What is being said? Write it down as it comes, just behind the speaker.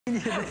You're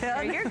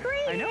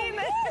green. I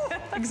know.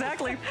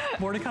 Exactly.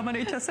 More to come on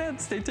HSN.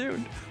 Stay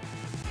tuned.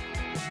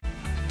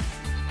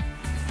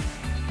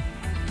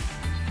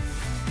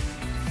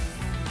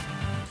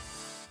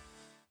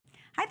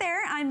 Hi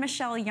there, I'm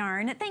Michelle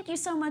Yarn. Thank you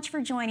so much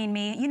for joining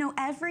me. You know,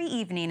 every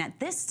evening at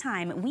this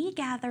time, we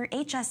gather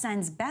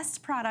HSN's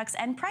best products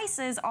and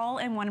prices all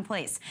in one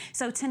place.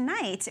 So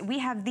tonight, we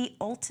have the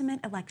ultimate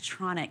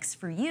electronics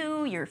for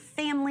you, your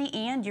family,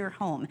 and your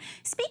home.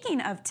 Speaking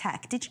of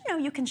tech, did you know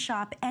you can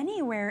shop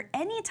anywhere,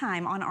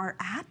 anytime on our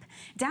app?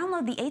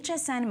 Download the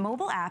HSN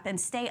mobile app and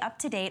stay up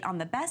to date on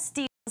the best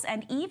deals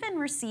and even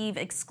receive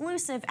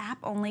exclusive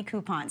app-only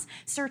coupons.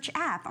 Search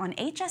app on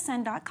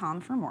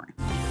hsn.com for more.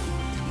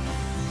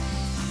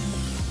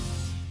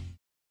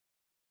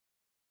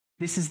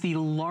 This is the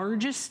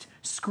largest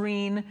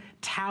screen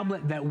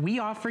tablet that we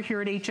offer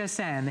here at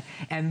HSN,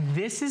 and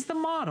this is the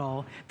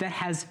model that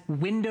has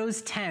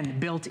Windows 10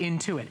 built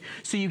into it.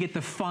 So you get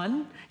the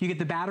fun, you get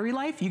the battery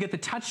life, you get the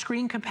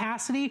touchscreen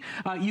capacity,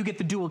 you get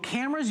the dual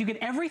cameras, you get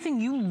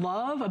everything you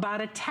love about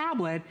a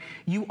tablet.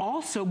 You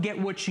also get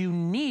what you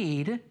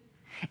need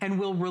and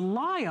will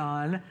rely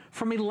on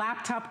from a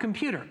laptop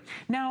computer.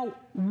 Now,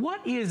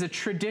 what is a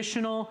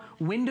traditional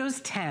Windows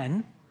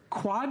 10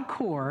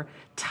 quad-core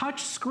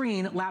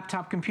touch-screen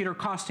laptop computer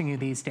costing you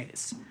these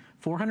days?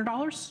 $400?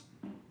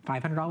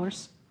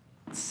 $500?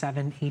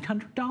 $700,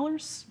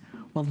 $800?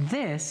 Well,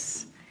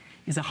 this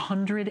is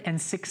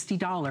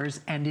 $160,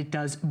 and it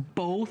does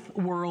both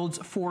worlds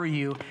for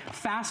you,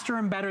 faster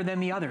and better than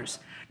the others.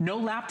 No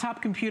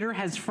laptop computer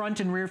has front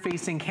and rear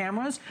facing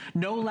cameras.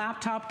 No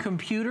laptop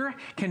computer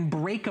can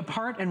break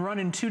apart and run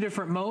in 2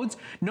 different modes.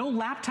 No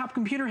laptop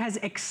computer has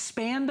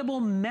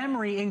expandable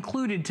memory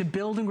included to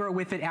build and grow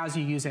with it as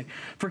you use it.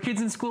 For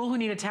kids in school who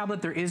need a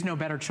tablet, there is no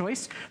better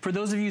choice. For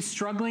those of you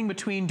struggling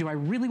between, do I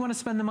really want to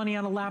spend the money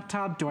on a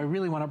laptop? Do I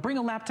really want to bring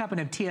a laptop and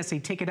have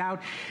TSA take it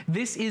out?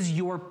 This is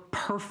your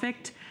perfect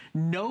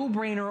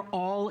no-brainer,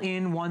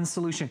 all-in-one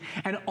solution.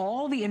 And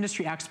all the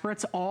industry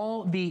experts,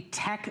 all the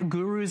tech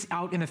gurus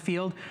out in the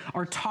field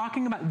are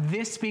talking about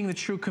this being the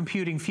true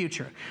computing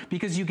future,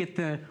 because you get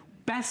the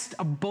best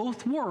of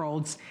both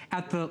worlds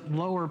at the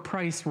lower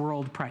price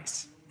world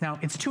price. Now,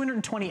 it's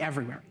 $220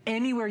 everywhere.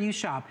 Anywhere you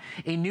shop,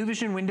 a New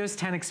Vision Windows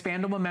 10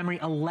 expandable memory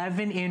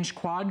 11-inch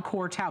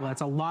quad-core tablet.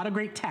 That's a lot of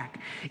great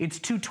tech. It's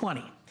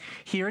 $220.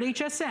 Here at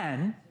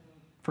HSN,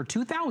 for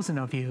 2,000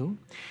 of you,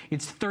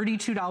 it's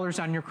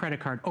 $32 on your credit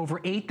card. Over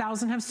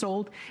 8,000 have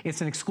sold. It's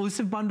an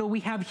exclusive bundle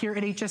we have here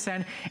at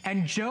HSN.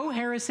 And Joe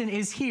Harrison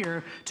is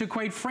here to,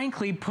 quite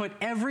frankly, put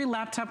every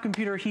laptop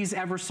computer he's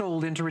ever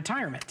sold into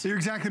retirement. You're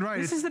exactly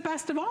right. This is the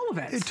best of all of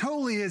it. It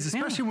totally is,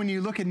 especially when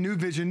you look at New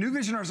Vision. New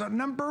Vision is our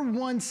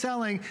 #1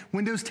 selling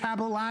Windows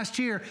tablet last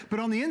year. But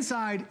on the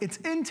inside, it's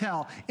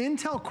Intel.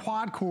 Intel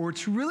quad-core,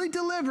 which really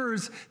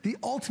delivers the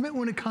ultimate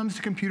when it comes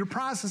to computer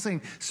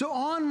processing. So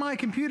on my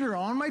computer,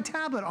 on my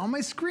tablet, on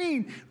my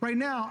screen right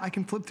now, I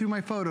can flip through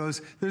my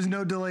photos. There's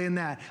no delay in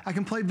that. I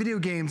can play video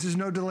games. There's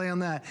no delay on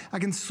that. I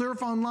can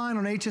surf online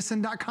on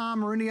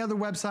hsn.com or any other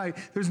website.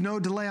 There's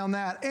no delay on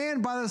that.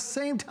 And by the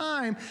same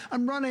time,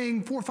 I'm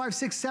running 4, 5,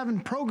 6,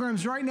 7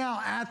 programs right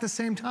now at the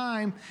same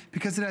time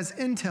because it has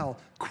Intel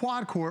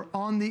quad-core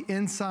on the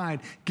inside,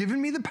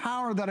 giving me the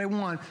power that I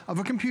want of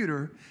a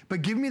computer,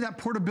 but giving me that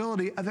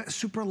portability of that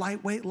super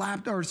lightweight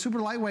laptop or super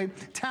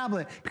lightweight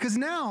tablet. Because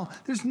now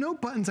there's no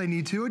buttons I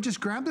need to. I just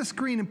grab the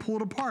screen and pull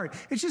it apart.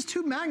 It's just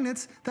 2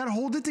 magnets that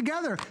hold it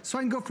together. So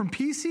I can go from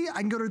PC,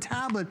 I can go to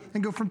tablet,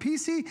 and go from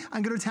PC, I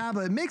can go to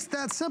tablet. It makes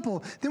that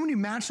simple. Then when you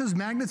match those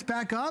magnets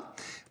back up,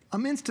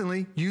 I'm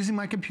instantly using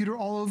my computer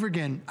all over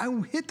again. I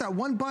hit that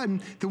one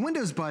button, the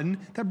Windows button,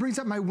 that brings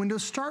up my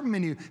Windows Start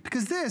menu,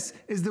 because this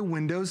is the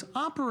Windows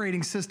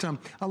operating system.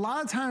 A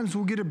lot of times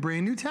we'll get a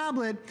brand new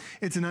tablet,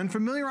 it's an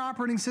unfamiliar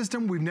operating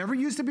system, we've never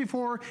used it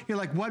before, you're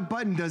like, what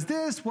button does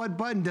this, what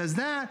button does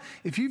that?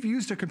 If you've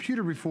used a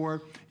computer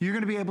before, you're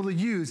gonna be able to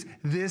use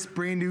this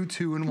brand new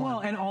 2-in-1. Well,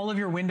 and all of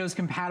your Windows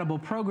compatible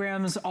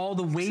programs, all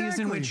the ways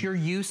in which you're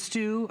used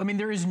to, I mean,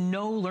 there is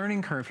no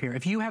learning curve here.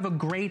 If you have a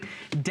great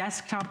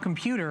desktop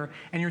computer,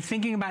 and you're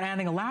thinking about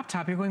adding a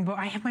laptop, you're going, but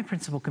I have my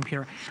principal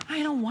computer.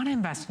 I don't want to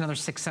invest another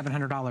 $600,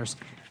 $700.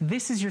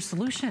 This is your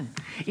solution.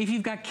 If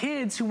you've got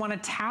kids who want a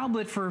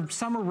tablet for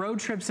summer road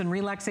trips and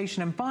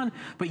relaxation and fun,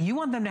 but you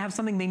want them to have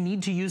something they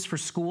need to use for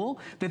school,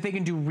 that they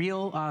can do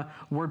real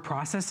word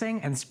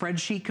processing and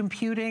spreadsheet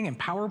computing and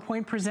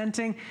PowerPoint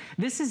presenting,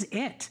 this is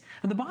it.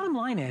 And the bottom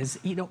line is,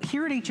 you know,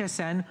 here at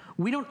HSN,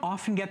 we don't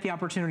often get the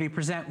opportunity to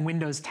present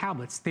Windows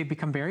tablets. They've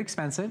become very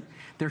expensive.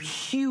 They're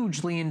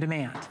hugely in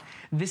demand.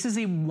 This is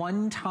a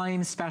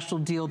one-time special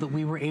deal that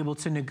we were able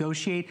to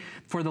negotiate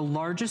for the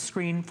largest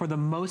screen, for the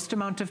most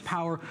amount of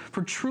power,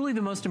 for truly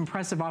the most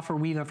impressive offer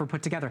we've ever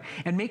put together.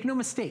 And make no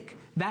mistake,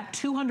 that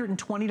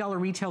 $220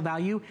 retail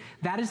value,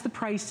 that is the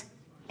price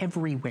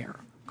everywhere.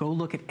 Go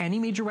look at any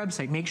major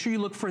website. Make sure you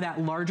look for that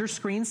larger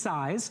screen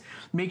size.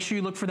 Make sure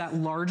you look for that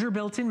larger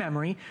built-in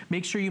memory.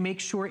 Make sure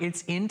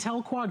it's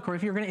Intel quad-core.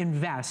 If you're gonna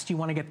invest, you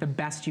wanna get the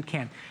best you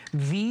can.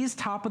 These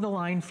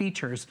top-of-the-line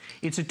features,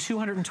 it's a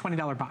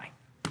 $220 buy.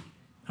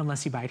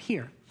 unless you buy it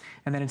here.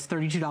 And then it's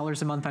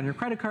 $32 a month on your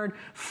credit card,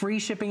 free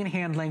shipping and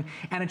handling,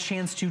 and a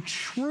chance to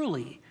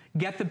truly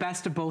get the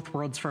best of both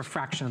worlds for a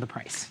fraction of the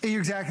price. You're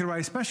exactly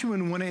right, especially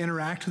when you want to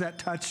interact with that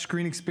touch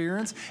screen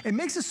experience. It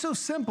makes it so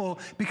simple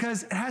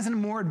because it has a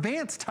more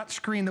advanced touch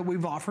screen that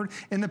we've offered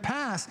in the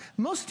past.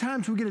 Most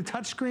times we get a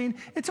touch screen,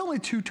 it's only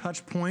 2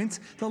 touch points.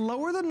 The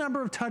lower the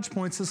number of touch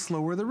points, the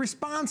slower the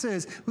response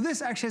is. Well,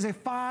 this actually has a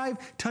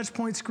 5 touch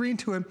point screen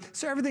to it,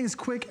 so everything is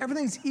quick,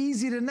 everything's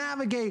easy to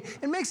navigate.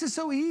 It makes it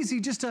so easy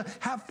just to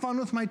have fun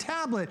with my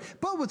tablet.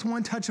 But with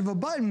one touch of a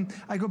button,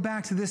 I go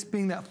back to this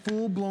being that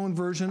full-blown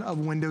version of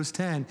Windows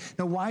 10.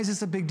 Now, why is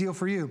this a big deal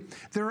for you?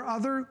 There are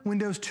other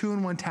Windows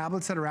 2-in-1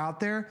 tablets that are out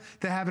there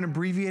that have an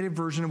abbreviated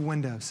version of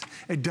Windows.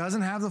 It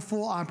doesn't have the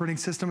full operating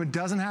system. It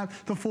doesn't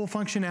have the full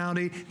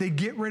functionality. They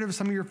get rid of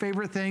some of your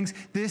favorite things.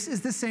 This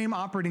is the same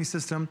operating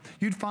system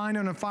you'd find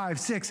on a $500,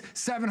 $600,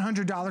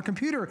 $700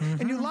 computer.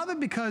 And you love it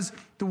because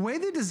the way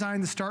they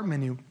designed the start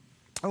menu,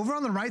 over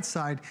on the right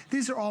side,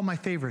 these are all my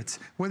favorites.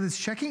 Whether it's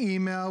checking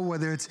email,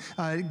 whether it's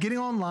getting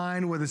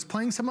online, whether it's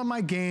playing some of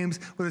my games,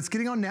 whether it's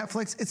getting on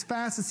Netflix, it's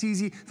fast, it's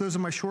easy. Those are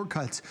my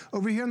shortcuts.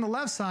 Over here on the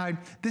left side,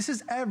 this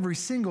is every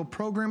single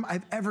program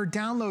I've ever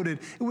downloaded.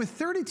 And with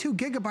 32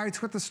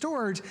 gigabytes worth of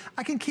storage,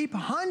 I can keep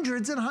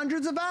hundreds and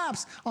hundreds of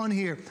apps on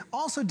here.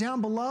 Also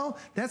down below,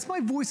 that's my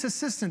voice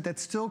assistant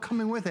that's still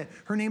coming with it.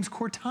 Her name's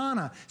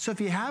Cortana. So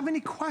if you have any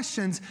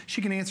questions,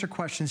 she can answer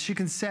questions. She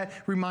can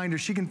set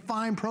reminders. She can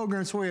find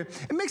programs for you.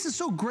 It makes it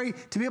so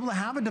great to be able to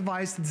have a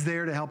device that's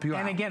there to help you out.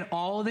 And again,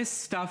 all this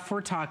stuff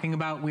we're talking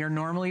about, we are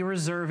normally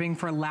reserving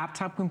for a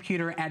laptop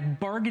computer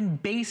at bargain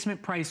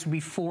basement price would be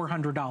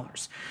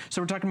 $400.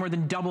 So we're talking more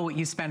than double what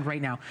you spend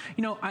right now.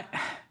 You know,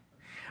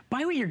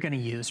 buy what you're gonna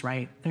use,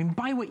 right? I mean,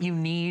 buy what you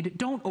need.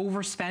 Don't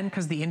overspend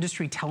because the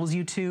industry tells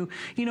you to.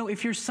 You know,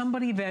 if you're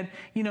somebody that,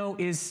 you know,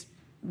 is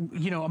a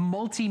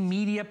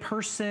multimedia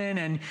person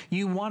and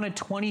you want a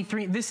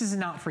 23, this is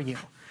not for you.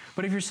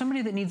 But if you're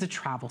somebody that needs a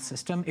travel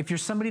system, if you're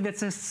somebody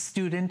that's a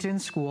student in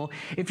school,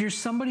 if you're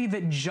somebody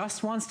that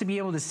just wants to be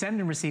able to send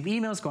and receive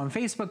emails, go on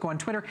Facebook, go on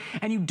Twitter,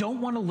 and you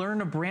don't want to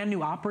learn a brand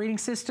new operating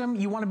system,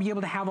 you want to be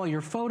able to have all your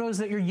photos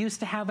that you're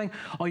used to having,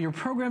 all your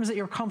programs that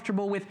you're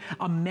comfortable with,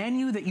 a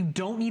menu that you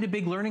don't need a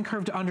big learning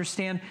curve to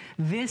understand,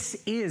 this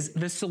is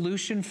the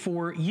solution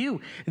for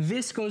you.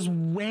 This goes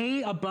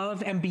way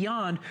above and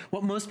beyond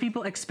what most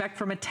people expect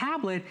from a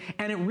tablet,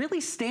 and it really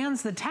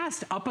stands the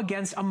test up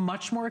against a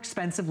much more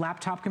expensive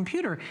laptop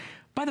computer.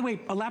 By the way,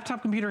 a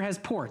laptop computer has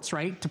ports,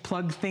 right, to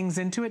plug things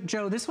into it.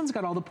 Joe, this one's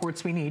got all the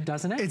ports we need,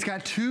 doesn't it? It's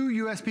got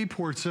 2 USB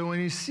ports, so when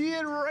you see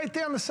it right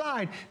there on the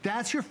side,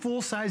 that's your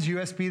full-size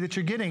USB that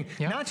you're getting.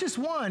 Yep. Not just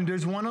one,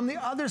 there's one on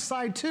the other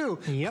side too.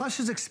 Yep. Plus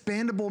there's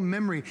expandable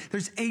memory,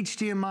 there's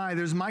HDMI,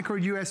 there's micro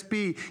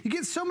USB. You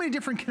get so many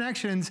different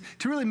connections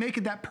to really make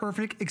it that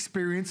perfect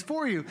experience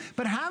for you.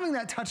 But having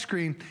that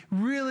touchscreen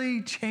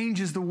really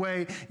changes the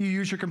way you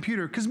use your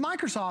computer, because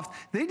Microsoft,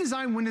 they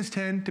designed Windows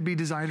 10 to be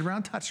designed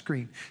around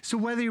touchscreen.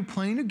 So whether you're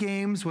playing your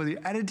games, whether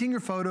you're editing your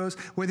photos,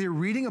 whether you're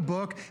reading a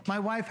book, my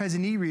wife has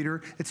an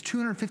e-reader. It's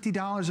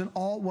 $250, and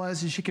all it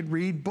was is she could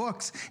read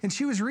books. And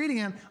she was reading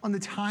it on the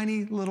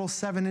tiny little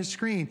 7-inch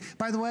screen.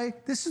 By the way,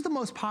 this is the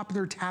most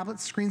popular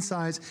tablet screen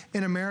size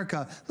in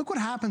America. Look what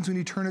happens when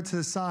you turn it to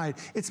the side.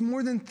 It's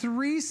more than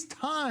 3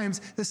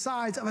 times the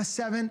size of a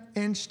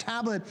 7-inch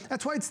tablet.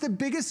 That's why it's the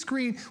biggest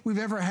screen we've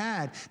ever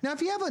had. Now,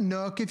 if you have a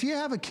Nook, if you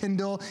have a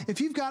Kindle,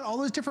 if you've got all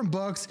those different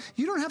books,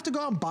 you don't have to go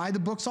out and buy the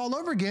books all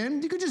over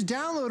again. You could just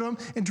download them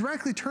and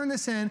directly turn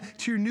this in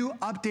to your new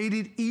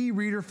updated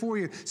e-reader for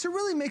you. So it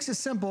really makes it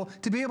simple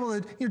to be able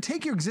to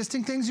take your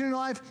existing things in your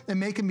life and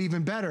make them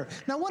even better.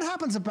 Now, what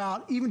happens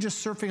about even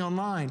just surfing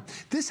online?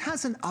 This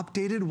has an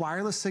updated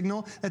wireless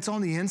signal that's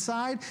on the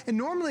inside, and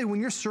normally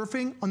when you're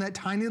surfing on that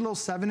tiny little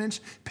 7-inch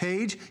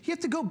page, you have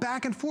to go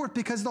back and forth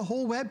because the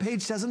whole web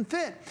page doesn't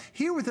fit.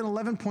 Here with an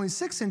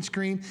 11.6-inch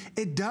screen,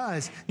 it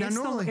does.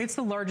 Now, it's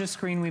the largest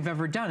screen we've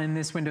ever done in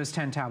this Windows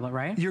 10 tablet,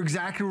 right? You're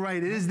exactly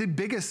right. It is the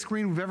biggest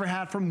screen we've ever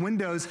had from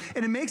Windows,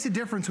 and it makes a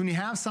difference when you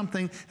have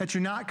something that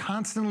you're not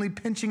constantly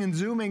pinching and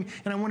zooming.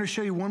 And I want to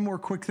show you one more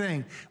quick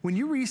thing. When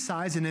you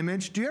resize an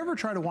image, do you ever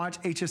try to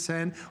watch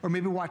HSN or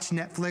maybe watch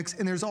Netflix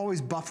and there's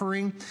always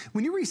buffering?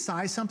 When you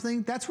resize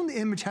something, that's when the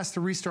image has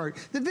to restart.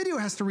 The video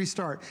has to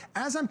restart.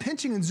 As I'm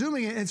pinching and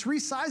zooming it, it's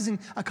resizing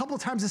a couple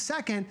times a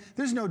second.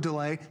 There's no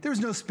delay. There's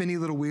no spinny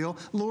little wheel.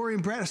 Lori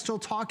and Brett are still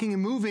talking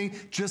and moving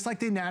just like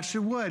they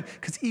naturally would,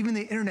 because even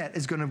the internet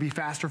is going to be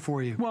faster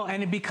for you. Well,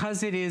 and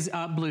because it is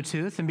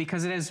Bluetooth and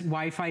because it has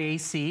Wi-Fi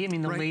AC, I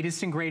mean, the Right.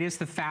 latest and greatest,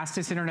 the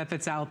fastest internet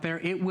that's out there,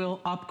 it will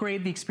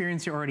upgrade the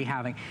experience you're already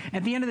having.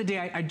 At the end of the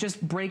day, I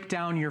just break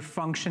down your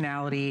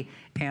functionality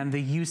and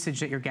the usage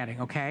that you're getting,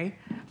 okay?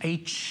 A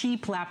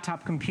cheap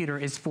laptop computer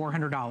is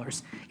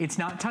 $400. It's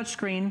not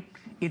touchscreen,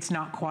 it's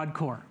not quad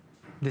core.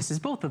 This is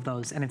both of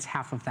those, and it's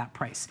half of that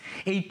price.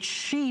 A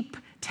cheap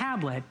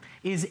tablet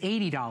is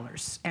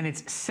 $80, and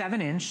it's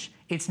 7-inch,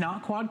 It's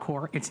not quad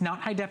core, it's not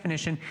high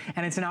definition,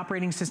 and it's an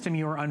operating system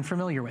you are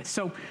unfamiliar with.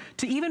 So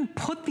to even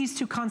put these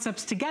two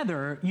concepts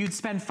together, you'd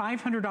spend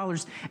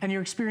 $500 and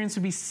your experience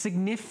would be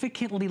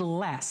significantly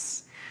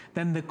less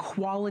than the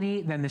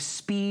quality, than the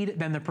speed,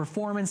 than the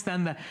performance,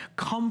 than the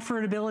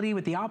comfortability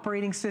with the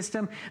operating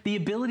system, the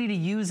ability to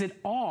use it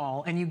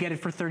all, and you get it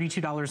for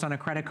 $32 on a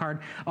credit card.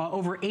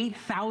 Over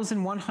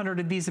 8,100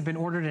 of these have been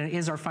ordered, and it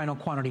is our final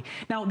quantity.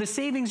 Now, the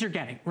savings you're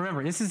getting,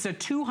 remember, this is a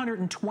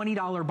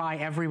 $220 buy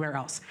everywhere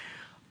else.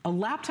 A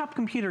laptop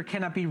computer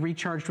cannot be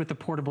recharged with a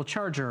portable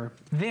charger.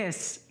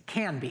 This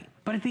can be.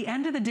 But at the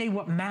end of the day,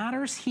 what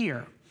matters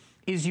here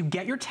is you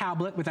get your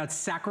tablet without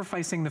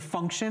sacrificing the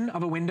function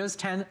of a Windows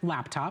 10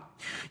 laptop.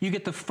 You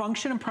get the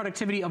function and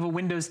productivity of a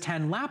Windows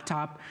 10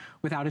 laptop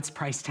without its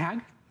price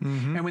tag.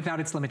 And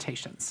without its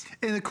limitations.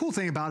 And the cool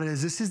thing about it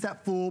is this is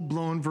that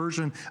full-blown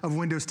version of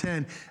Windows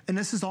 10, and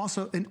this is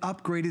also an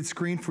upgraded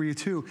screen for you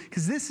too,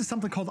 because this is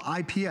something called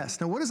IPS.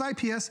 Now, what does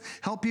IPS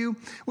help you?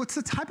 Well, it's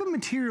the type of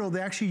material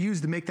they actually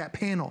use to make that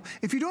panel.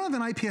 If you don't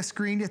have an IPS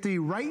screen, you have to be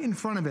right in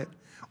front of it.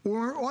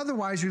 Or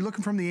otherwise, you're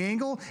looking from the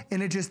angle,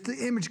 and the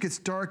image gets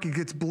dark, it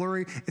gets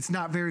blurry, it's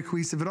not very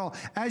cohesive at all.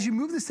 As you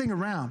move this thing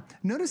around,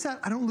 notice that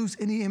I don't lose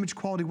any image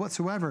quality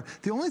whatsoever.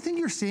 The only thing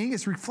you're seeing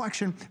is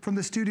reflection from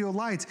the studio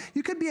lights.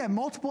 You could be at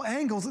multiple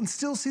angles and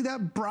still see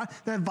that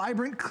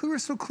vibrant,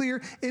 crystal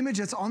clear image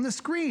that's on the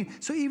screen.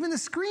 So even the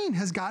screen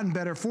has gotten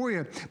better for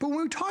you. But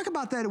when we talk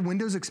about that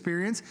Windows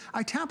experience,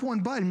 I tap one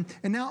button,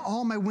 and now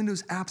all my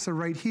Windows apps are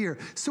right here.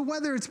 So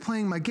whether it's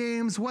playing my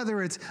games,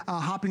 whether it's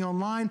hopping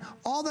online,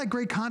 all that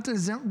great content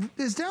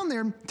is down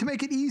there to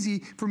make it easy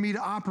for me to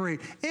operate.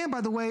 And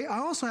by the way, I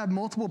also have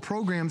multiple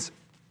programs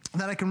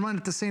that I can run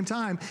at the same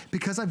time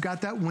because I've got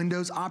that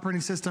Windows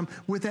operating system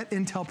with that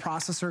Intel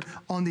processor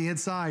on the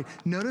inside.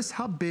 Notice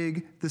how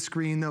big the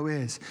screen though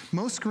is.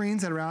 Most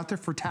screens that are out there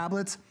for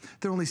tablets,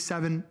 they're only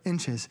 7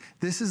 inches.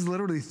 This is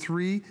literally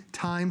 3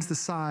 times the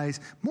size,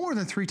 more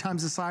than 3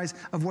 times the size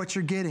of what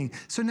you're getting.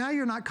 So now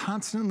you're not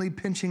constantly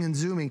pinching and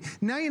zooming.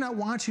 Now you're not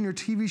watching your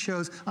TV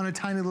shows on a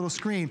tiny little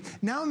screen.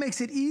 Now it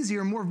makes it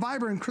easier, more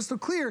vibrant and crystal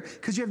clear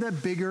because you have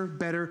that bigger,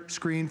 better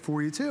screen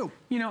for you too.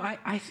 You know,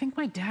 I think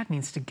my dad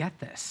needs to get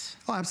this.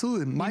 Oh,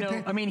 absolutely.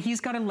 I mean, he's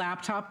got a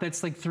laptop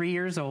that's like 3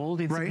 years old.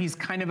 He's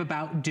kind of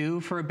about due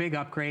for a big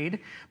upgrade,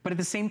 but at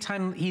the same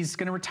time, he's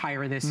going to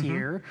retire this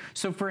year.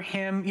 So for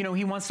him, you know,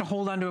 he wants to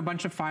hold on to a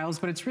bunch of files,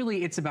 but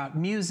it's about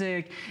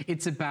music.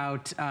 It's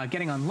about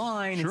getting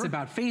online. It's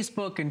about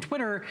Facebook and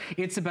Twitter.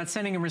 It's about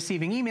sending and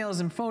receiving emails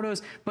and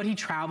photos, but he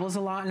travels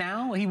a lot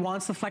now. He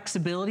wants the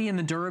flexibility and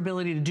the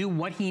durability to do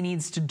what he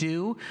needs to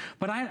do,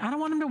 but I don't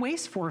want him to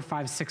waste $400,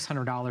 $500,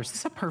 $600. This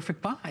is a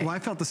perfect buy. Well, I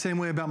felt the same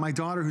way about my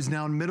daughter who's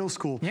now in middle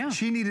school. Yeah.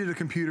 She needed a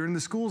computer, and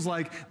the school's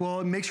like,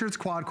 well, make sure it's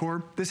quad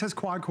core. This has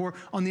quad core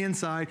on the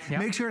inside. Yep.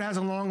 Make sure it has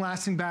a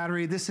long-lasting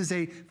battery. This is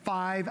a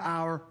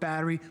 5-hour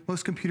battery.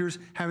 Most computers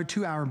have a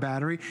 2-hour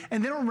battery,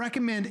 and they don't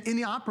recommend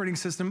any operating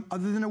system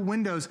other than a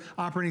Windows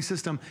operating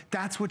system.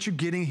 That's what you're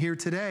getting here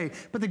today.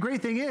 But the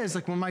great thing is,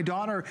 like when my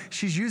daughter,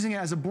 she's using it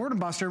as a boredom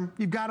buster,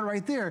 you've got it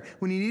right there.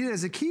 When you need it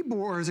as a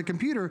keyboard or as a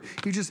computer,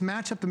 you just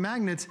match up the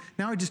magnets.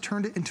 Now I just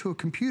turned it into a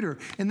computer,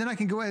 and then I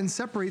can go ahead and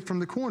separate from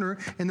the corner,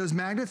 and those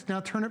magnets now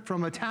turn it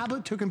from a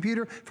tablet to a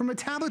computer, from a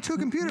tablet to a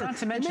computer. Not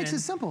to mention, it makes it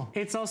simple.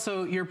 It's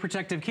also your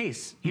protective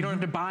case. You don't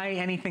have to buy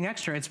anything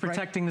extra. It's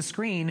protecting the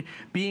screen,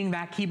 being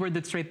that keyboard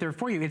that's right there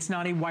for you. It's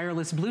not a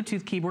wireless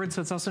Bluetooth keyboard,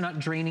 so it's also not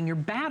draining your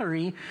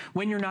battery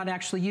when you're not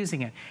actually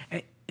using it.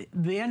 At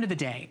the end of the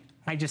day,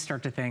 I just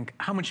start to think,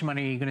 how much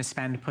money are you going to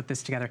spend to put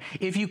this together?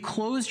 If you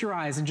closed your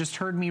eyes and just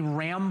heard me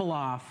ramble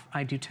off,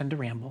 I do tend to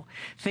ramble,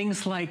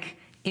 things like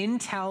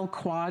Intel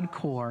quad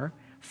core,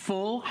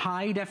 full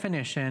high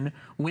definition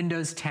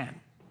Windows 10.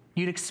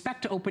 You'd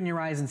expect to open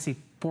your eyes and see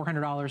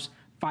 $400,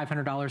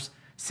 $500,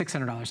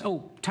 $600.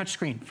 Oh,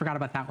 touchscreen, forgot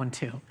about that one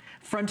too.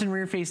 Front and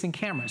rear facing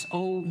cameras,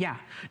 oh yeah.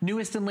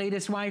 Newest and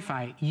latest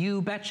Wi-Fi,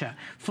 you betcha.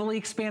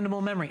 Fully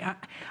expandable memory.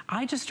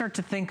 I just start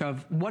to think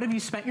of, what have you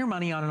spent your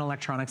money on in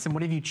electronics and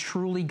what have you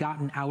truly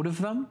gotten out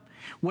of them?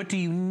 What do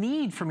you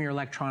need from your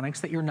electronics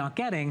that you're not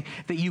getting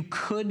that you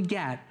could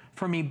get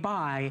from a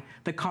buy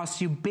that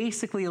costs you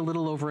basically a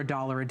little over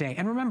 $1 a day?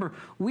 And remember,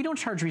 we don't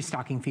charge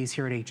restocking fees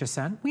here at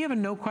HSN. We have a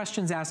no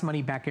questions asked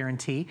money back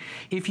guarantee.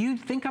 If you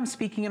think I'm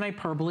speaking in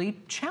hyperbole,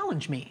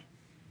 challenge me.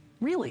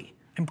 Really.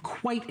 I'm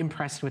quite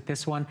impressed with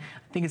this one.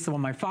 I think it's the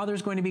one my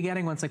father's going to be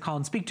getting once I call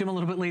and speak to him a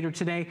little bit later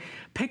today.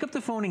 Pick up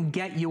the phone and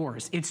get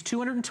yours. It's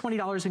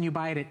 $220 when you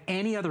buy it at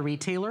any other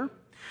retailer.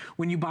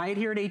 When you buy it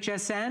here at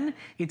HSN,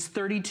 it's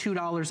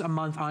 $32 a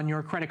month on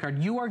your credit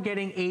card. You are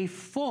getting a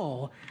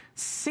full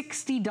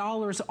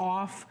 $60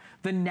 off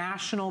the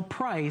national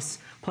price,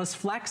 plus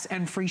flex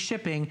and free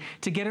shipping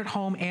to get it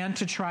home and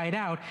to try it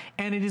out.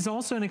 And it is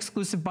also an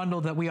exclusive bundle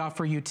that we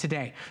offer you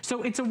today.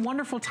 So it's a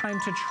wonderful time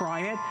to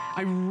try it.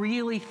 I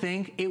really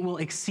think it will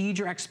exceed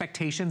your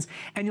expectations,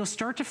 and you'll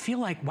start to feel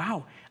like,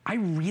 wow, I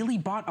really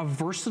bought a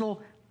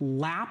versatile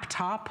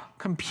laptop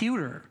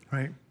computer.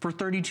 Right. for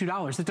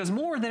 $32. It does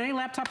more than any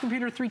laptop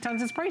computer 3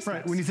 times its price.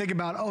 Right. When you think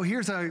about, oh,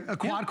 here's a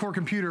quad-core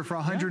computer for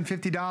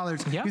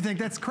 $150, you think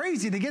that's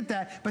crazy to get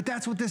that, but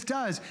that's what this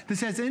does. This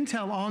has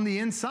Intel on the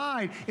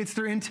inside. It's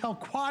their Intel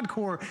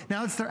quad-core.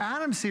 Now it's their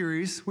Atom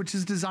series, which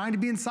is designed to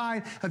be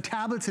inside of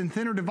tablets and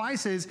thinner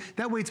devices.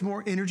 That way it's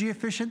more energy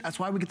efficient. That's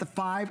why we get the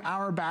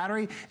 5-hour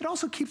battery. It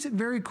also keeps it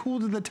very cool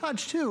to the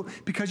touch too,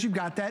 because you've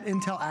got that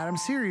Intel Atom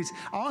series.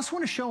 I also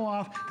want to show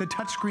off the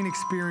touchscreen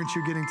experience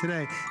you're getting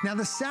today. Now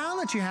the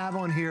sound that you have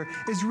on here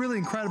is really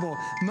incredible.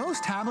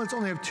 Most tablets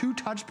only have 2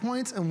 touch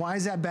points, and why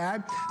is that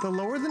bad? The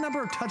lower the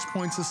number of touch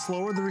points, the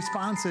slower the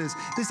response is.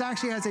 This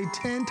actually has a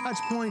 10 touch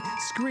point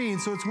screen,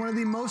 so it's one of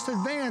the most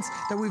advanced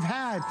that we've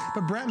had.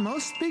 But Brett,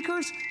 most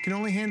speakers can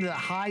only handle that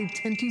high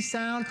tinty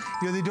sound.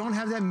 You know, they don't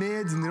have that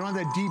mids and they don't have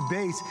that deep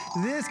bass.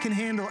 This can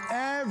handle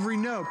every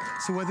note.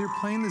 So whether you're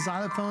playing the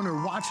xylophone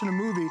or watching a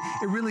movie,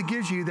 it really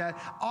gives you that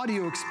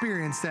audio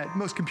experience that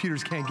most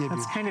computers can't give you.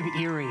 That's kind of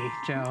eerie,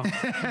 Joe.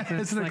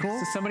 Isn't it cool?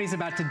 So somebody's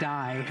about to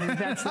die.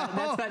 That's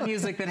that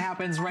music that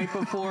happens right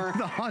before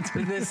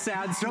this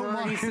sad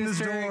sorority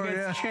sister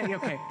gets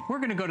okay, we're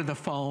going to go to the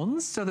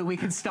phones so that we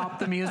can stop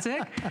the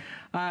music.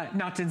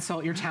 Not to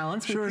insult your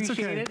talents, we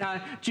appreciate it.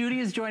 Judy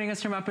is joining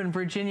us from up in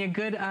Virginia.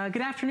 Good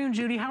afternoon,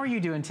 Judy. How are you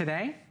doing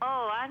today?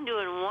 Oh, I'm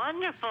doing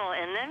wonderful.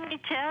 And let me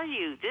tell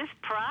you, this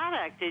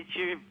product that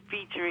you're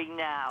featuring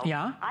now.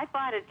 Yeah? I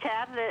bought a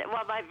tablet.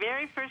 Well, my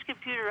very first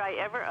computer I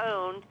ever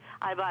owned,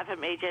 I bought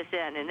from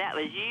HSN, and that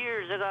was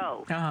years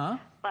ago.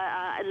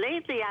 But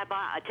lately I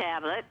bought a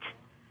tablet,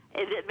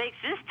 and it makes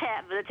this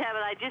the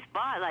tablet I just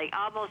bought, like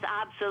almost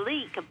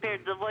obsolete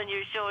compared to the one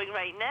you're showing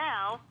right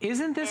now.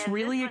 Isn't this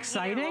really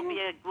exciting?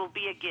 Will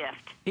be a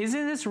gift.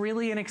 Isn't this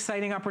really an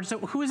exciting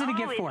opportunity? So who is it a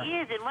gift for? Oh, it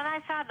is. And when I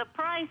saw the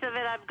price of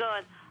it, I'm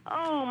going,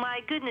 oh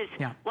my goodness,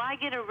 why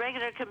get a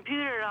regular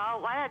computer and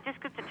all? Why not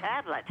just get the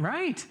tablet?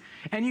 Right.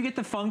 And you get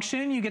the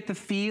function, you get the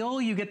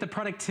feel, you get the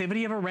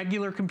productivity of a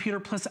regular computer,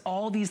 plus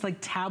all these like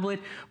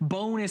tablet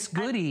bonus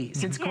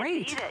goodies. It's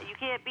great. You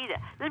can't beat it.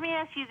 Let me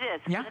ask you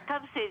this. When it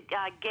comes to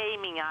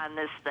gaming on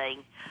this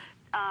thing,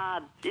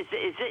 is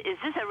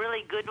this a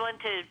really good one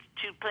to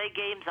play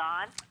games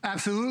on?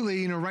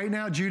 Absolutely. You know, right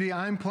now, Judy,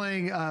 I'm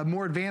playing a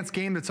more advanced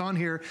game that's on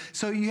here.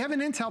 So you have an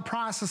Intel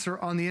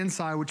processor on the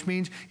inside, which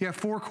means you have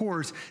 4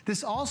 cores.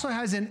 This also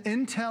has an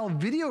Intel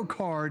video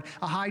card,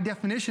 a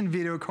high-definition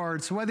video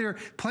card. So whether you're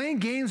playing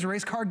games,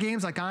 race car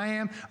games like I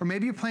am, or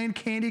maybe you're playing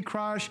Candy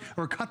Crush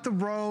or Cut the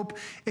Rope,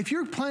 if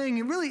you're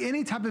playing really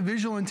any type of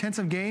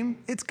visual-intensive game,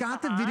 it's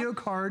got the video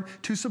card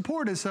to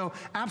support it. So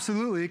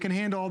absolutely, it can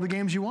handle all the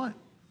games you want.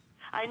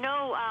 I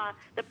know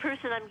the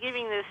person I'm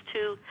giving this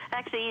to,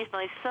 actually he's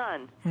my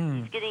son.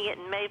 He's getting it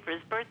in May for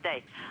his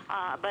birthday.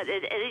 But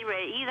at any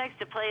rate, he likes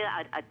to play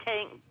a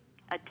tank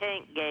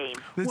game.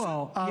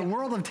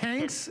 World of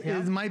Tanks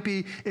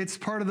it's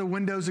part of the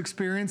Windows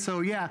experience. So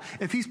yeah,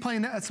 if he's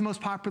playing that, it's the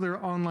most popular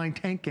online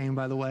tank game,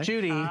 by the way.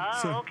 Judy,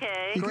 okay.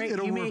 Great.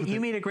 You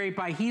made a great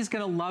buy. He's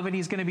going to love it.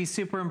 He's going to be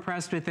super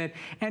impressed with it.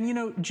 And you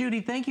know, Judy,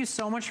 thank you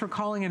so much for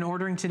calling and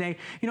ordering today.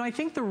 You know, I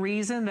think the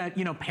reason that,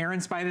 you know,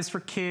 parents buy this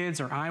for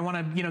kids, or I want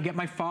to, you know, get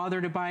my father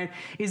to buy it,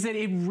 is that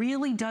it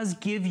really does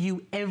give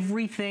you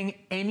everything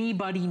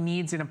anybody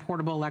needs in a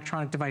portable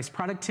electronic device.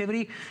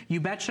 Productivity,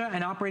 you betcha,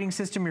 an operating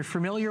system you're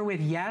familiar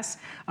with, yes.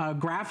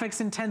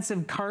 Graphics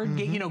intensive card,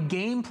 you know,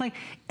 gameplay,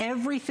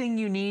 everything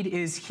you need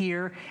is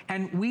here.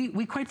 And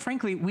we quite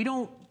frankly, we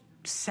don't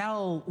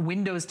sell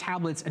Windows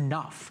tablets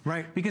enough.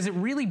 Right. Because it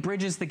really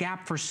bridges the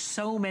gap for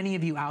so many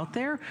of you out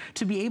there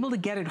to be able to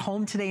get it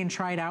home today and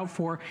try it out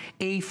for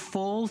a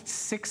full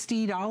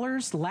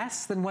 $60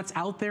 less than what's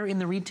out there in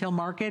the retail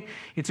market.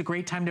 It's a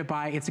great time to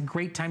buy. It's a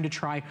great time to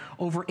try.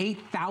 Over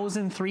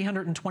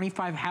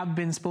 8,325 have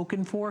been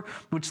spoken for,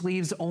 which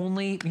leaves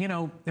only, you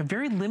know, a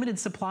very limited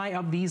supply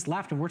of these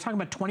left. And we're talking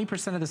about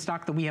 20% of the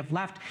stock that we have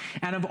left.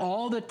 And of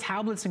all the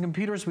tablets and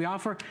computers we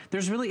offer,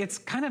 there's really, it's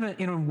kind of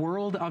in a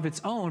world of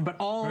its own, but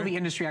all the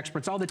industry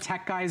experts, all the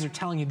tech guys are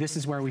telling you this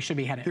is where we should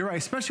be headed. You're right,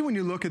 especially when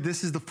you look at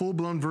this is the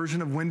full-blown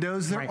version of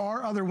Windows. There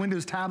are other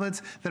Windows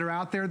tablets that are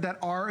out there that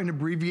are an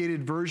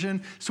abbreviated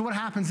version. So what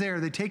happens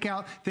there? They take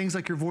out things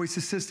like your voice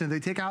assistant.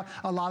 They take out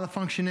a lot of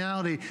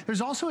functionality.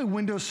 There's also a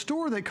Windows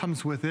Store that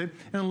comes with it.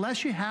 And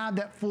unless you have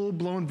that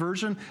full-blown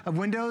version of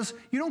Windows,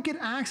 you don't get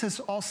access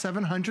to all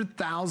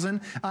 700,000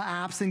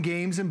 apps and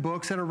games and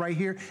books that are right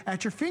here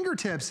at your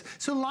fingertips.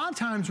 So a lot of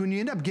times when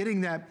you end up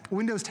getting that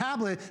Windows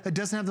tablet that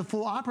doesn't have the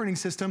full operating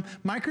system,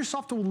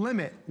 Microsoft will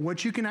limit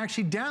what you can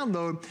actually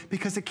download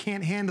because it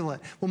can't handle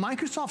it. Well,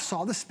 Microsoft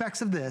saw the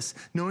specs of this,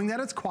 knowing that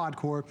it's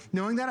quad-core,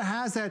 knowing that it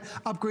has that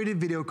upgraded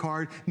video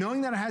card,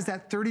 knowing that it has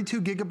that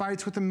 32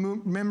 gigabytes with the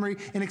memory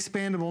and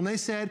expandable, and they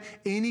said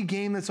any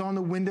game that's on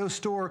the Windows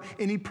Store,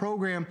 any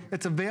program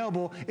that's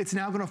available, it's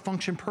now going to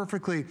function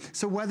perfectly.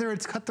 So whether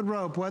it's Cut the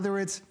Rope, whether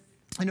it's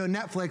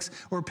Netflix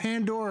or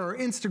Pandora or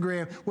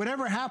Instagram,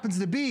 whatever it happens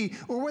to be,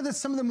 or whether it's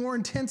some of the more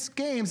intense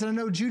games. And I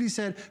know Judy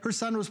said her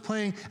son was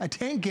playing a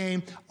tank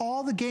game.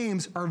 All the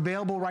games are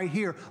available right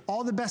here.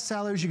 All the best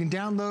sellers you can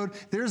download.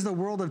 There's the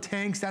World of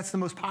Tanks. That's the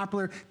most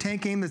popular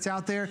tank game that's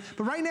out there.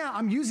 But right now,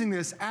 I'm using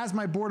this as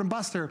my boredom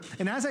buster.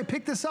 And as I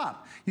pick this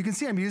up, you can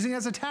see I'm using it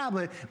as a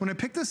tablet. When I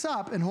pick this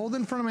up and hold it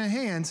in front of my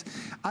hands,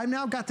 I've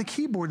now got the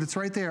keyboard that's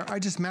right there. I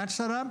just match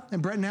that up,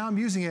 and Brett, now I'm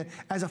using it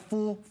as a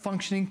full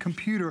functioning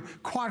computer,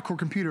 quad-core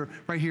computer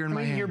right here in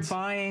my hands. You're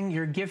buying,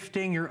 you're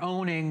gifting, you're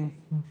owning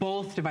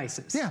both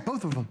devices. Yeah,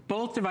 both of them.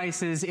 Both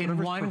devices in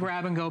one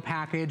grab-and-go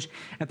package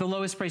at the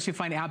lowest price you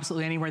find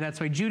absolutely anywhere. That's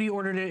why Judy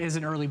ordered it as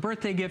an early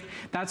birthday gift.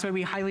 That's why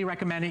we highly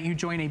recommend it. You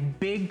join a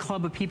big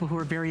club of people who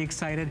are very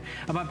excited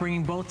about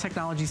bringing both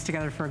technologies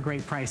together for a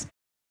great price.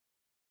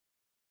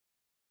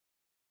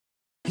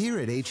 Here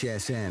at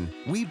HSN,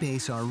 we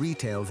base our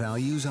retail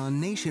values on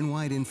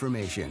nationwide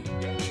information.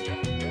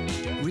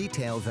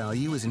 Retail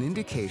value is an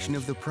indication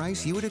of the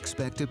price you would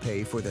expect to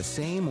pay for the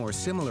same or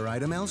similar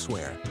item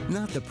elsewhere,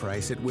 not the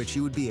price at which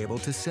you would be able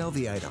to sell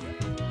the item.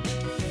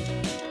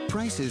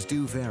 Prices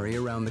do vary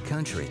around the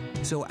country,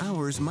 so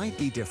ours might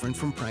be different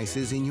from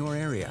prices in your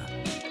area.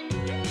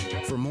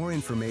 For more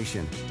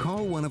information,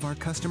 call one of our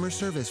customer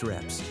service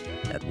reps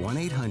at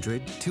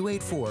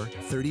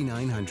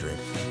 1-800-284-3900.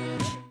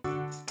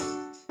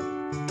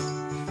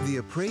 The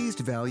appraised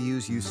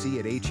values you see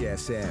at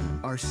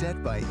HSN are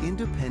set by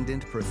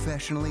independent,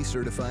 professionally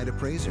certified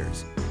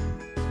appraisers.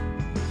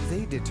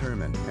 They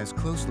determine, as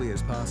closely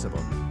as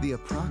possible, the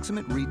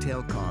approximate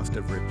retail cost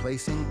of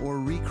replacing or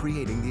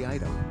recreating the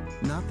item,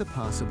 not the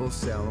possible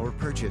sell or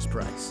purchase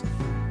price.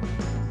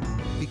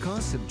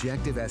 Because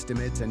subjective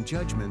estimates and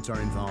judgments are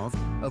involved,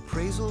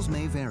 appraisals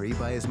may vary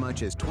by as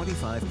much as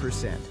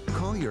 25%.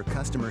 Call your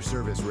customer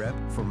service rep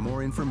for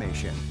more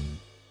information.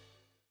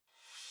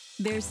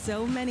 There's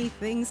so many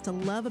things to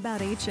love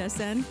about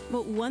HSN,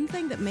 but one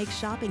thing that makes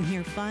shopping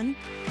here fun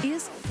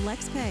is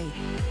FlexPay.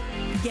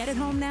 Get it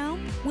home now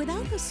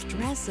without the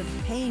stress of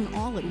paying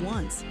all at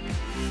once.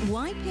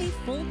 Why pay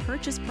full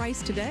purchase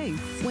price today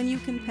when you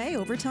can pay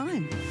over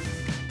time?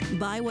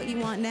 Buy what you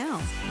want now,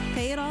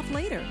 pay it off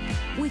later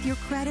with your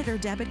credit or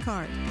debit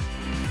card.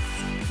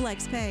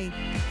 FlexPay.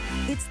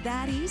 It's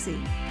that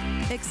easy.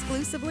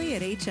 Exclusively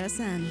at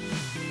HSN.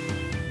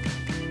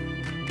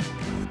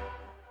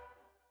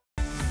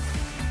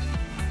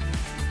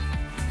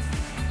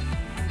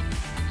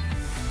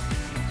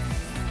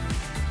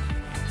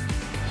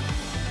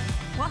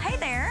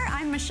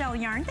 Michelle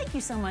Yarn, thank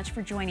you so much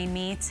for joining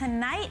me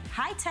tonight.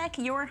 High-tech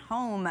your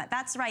home.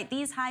 That's right,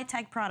 these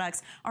high-tech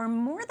products are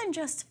more than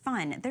just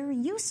fun. They're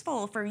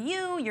useful for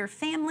you, your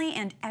family,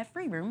 and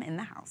every room in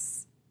the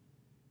house.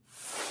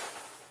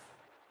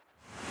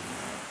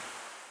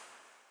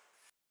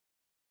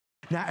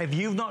 Now, if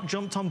you've not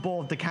jumped on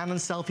board the Canon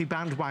selfie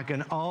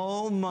bandwagon,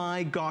 oh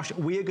my gosh,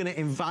 we are going to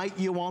invite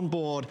you on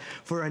board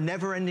for a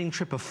never-ending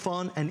trip of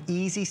fun and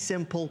easy,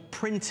 simple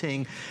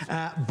printing,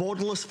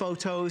 borderless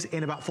photos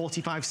in about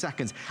 45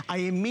 seconds. I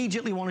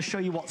immediately want to show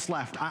you what's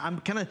left. I'm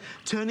kind of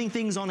turning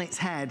things on its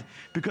head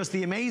because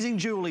the amazing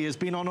Julie has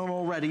been on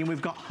already and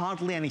we've got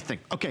hardly anything.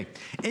 Okay,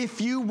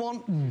 if you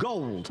want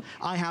gold,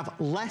 I have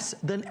less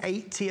than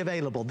 80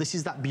 available. This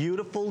is that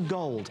beautiful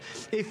gold.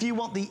 If you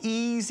want the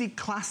easy,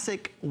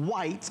 classic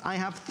white, I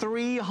have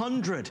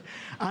 300.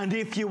 And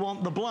if you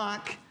want the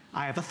black,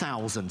 I have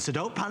 1,000. So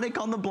don't panic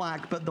on the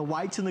black, but the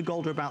white and the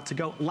gold are about to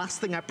go.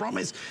 Last thing I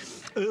promise.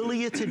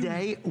 Earlier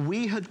today,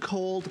 we had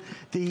called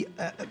the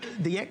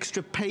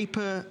extra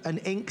paper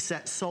and ink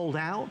set sold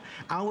out.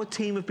 Our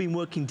team have been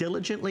working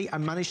diligently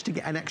and managed to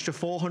get an extra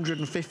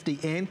 450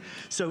 in.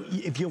 So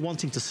if you're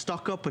wanting to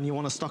stock up and you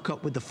want to stock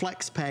up with the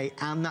FlexPay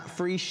and that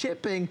free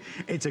shipping,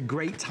 it's a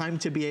great time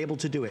to be able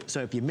to do it.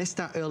 So if you missed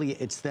that earlier,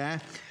 it's there.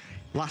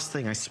 Last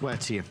thing, I swear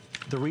to you,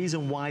 the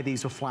reason why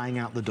these were flying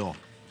out the door,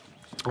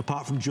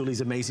 apart from Julie's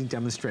amazing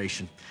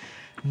demonstration,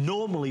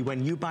 normally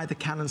when you buy the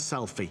Canon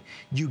selfie,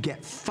 you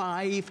get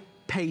 5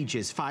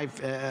 pages,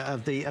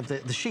 of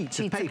the sheets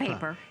of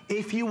paper.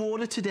 If you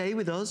order today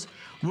with us,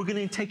 we're going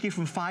to take you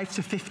from 5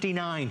 to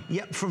 59.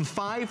 Yep, from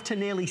 5 to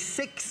nearly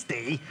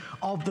 60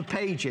 of the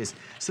pages.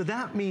 So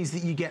that means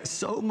that you get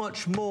so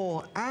much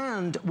more,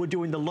 and we're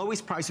doing the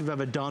lowest price we've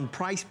ever done.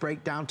 Price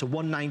breakdown to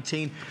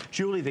 $119.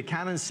 Julie, the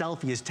Canon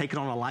selfie has taken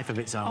on a life of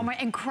its own. Oh my,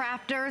 and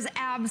crafters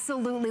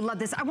absolutely love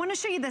this. I want to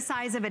show you the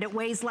size of it. It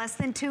weighs less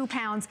than 2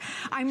 pounds.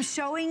 I'm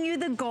showing you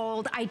the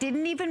gold. I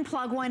didn't even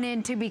plug one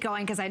in to be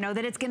going because I know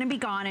that it's going to be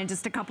gone in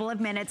just a couple of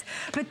minutes.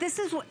 But this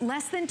is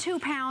less than 2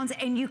 pounds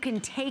and you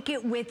can take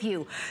it with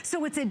you.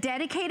 So it's a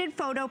dedicated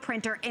photo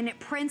printer and it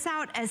prints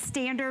out a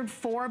standard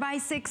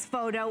 4x6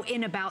 photo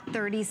in about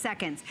 30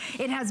 seconds.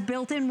 It has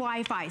built-in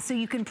Wi-Fi so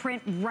you can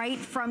print right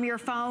from your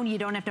phone. You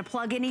don't have to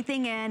plug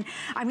anything in.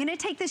 I'm going to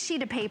take this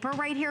sheet of paper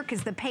right here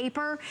because the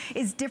paper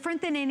is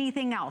different than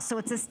anything else. So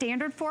it's a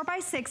standard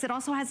 4x6. It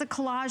also has a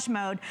collage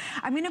mode.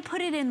 I'm going to put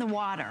it in the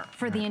water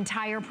for the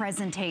entire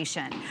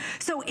presentation.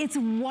 So it's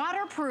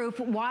waterproof,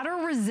 water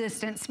water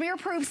resistant, smear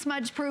proof,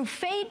 smudge proof,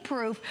 fade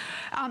proof,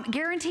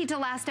 guaranteed to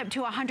last up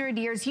to 100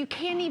 years. You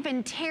can't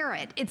even tear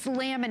it. It's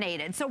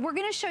laminated. So we're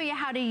gonna show you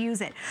how to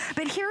use it.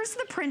 But here's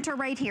the printer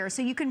right here.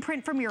 So you can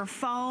print from your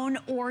phone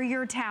or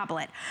your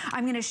tablet.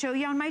 I'm gonna show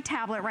you on my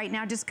tablet right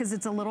now just because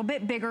it's a little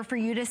bit bigger for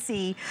you to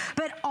see.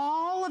 But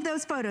all of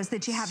those photos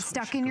that you have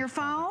stuck in your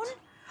phone,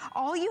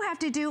 all you have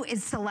to do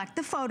is select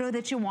the photo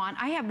that you want.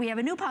 We have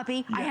a new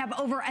puppy. Yeah. I have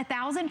over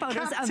 1,000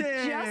 photos of just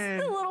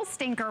the little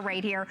stinker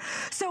right here.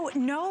 So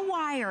no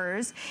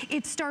wires.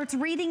 It starts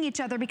reading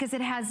each other because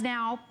it has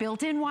now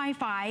built-in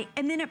Wi-Fi,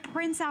 and then it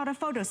prints out a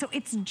photo. So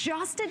it's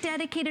just a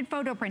dedicated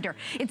photo printer.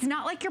 It's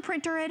not like your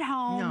printer at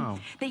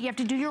home that you have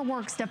to do your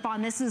work stuff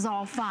on. This is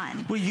all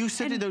fun. Well, you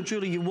said it though,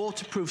 Julie, you're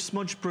waterproof,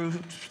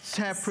 smudge-proof,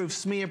 tear-proof,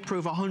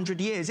 smear-proof, 100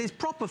 years. It's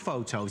proper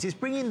photos. It's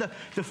bringing the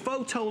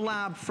photo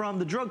lab from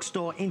the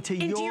drugstore into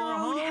your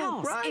own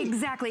house. Right.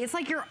 Exactly. It's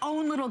like your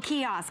own little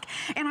kiosk.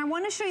 And I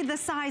want to show you the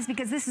size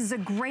because this is a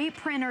great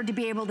printer to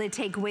be able to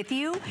take with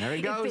you. There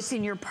it goes. It fits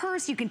in your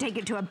purse. You can take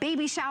it to a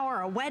baby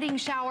shower, a wedding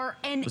shower,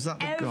 and was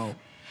that the goal?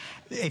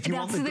 If you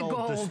want the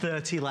gold,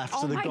 there's 30 left.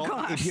 Oh so the my gold,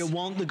 gosh. if you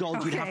want the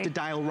gold, you'd have to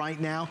dial right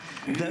now.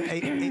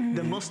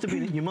 There must have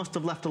been, you must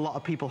have left a lot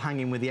of people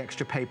hanging with the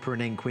extra paper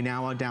and ink. We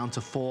now are down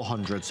to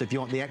 400. So if you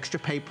want the extra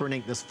paper and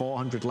ink, there's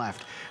 400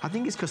 left. I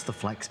think it's because the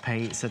flex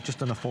pay, it's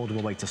just an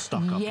affordable way to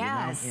stock up.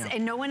 Yes, you know?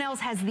 and no one else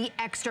has the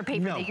extra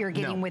paper that you're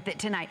getting with it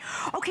tonight.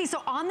 Okay,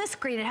 so on the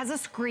screen, it has a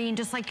screen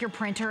just like your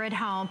printer at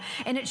home,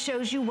 and it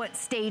shows you what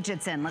stage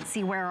it's in. Let's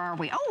see, where are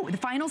we? Oh, the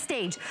final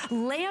stage.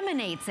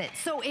 Laminates it.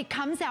 So it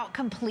comes out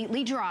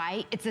completely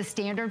dry. It's a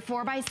standard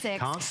 4x6.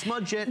 Can't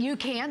smudge it. You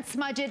can't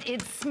smudge it.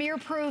 It's smear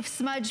proof,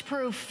 smudge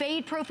proof,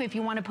 fade proof if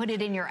you want to put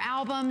it in your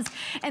albums.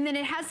 And then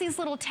it has these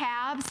little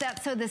tabs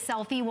so the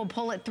selfie will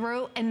pull it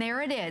through. And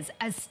there it is,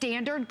 a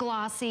standard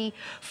glossy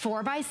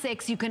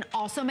 4x6. You can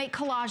also make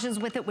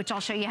collages with it, which I'll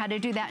show you how to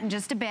do that in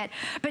just a bit.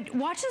 But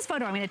watch this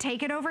photo. I'm going to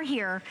take it over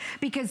here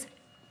because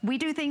we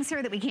do things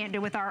here that we can't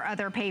do with our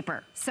other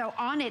paper. So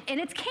on it, and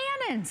it's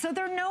Canon, so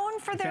they're known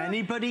for their... If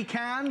anybody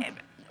can...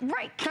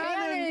 Right,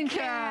 Canon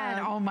can.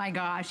 Oh my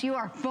gosh, you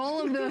are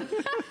full of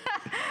the...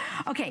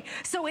 Okay,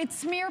 so it's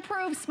smear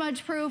proof,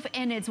 smudge proof,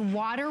 and it's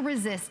water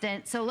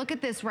resistant. So look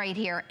at this right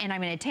here, and I'm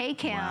gonna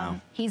take him.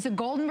 Wow. He's a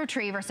golden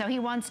retriever, so he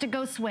wants to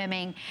go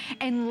swimming.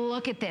 And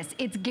look at this,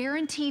 it's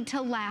guaranteed to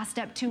last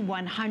up to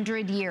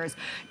 100 years.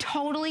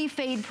 Totally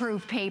fade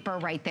proof paper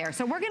right there.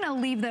 So we're gonna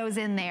leave those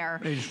in there.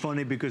 It's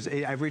funny because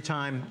every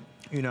time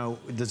you know,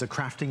 there's a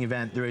crafting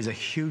event, there is a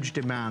huge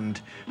demand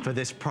for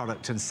this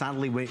product, and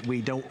sadly we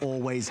don't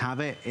always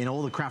have it. In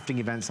all the crafting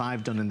events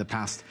I've done in the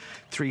past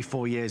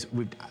 3-4 years,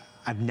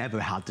 I've never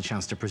had the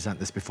chance to present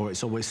this before.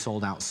 It's always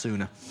sold out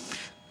sooner.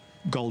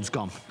 Gold's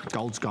gone.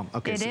 Gold's gone.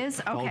 Okay, it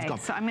is? Okay,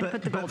 so I'm going to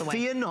put the gold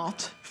away.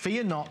 But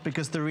fear not,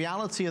 because the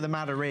reality of the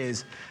matter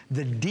is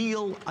the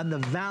deal and the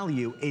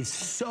value is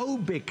so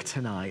big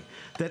tonight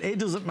that it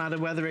doesn't matter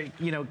whether it,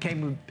 you know,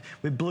 came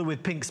with blue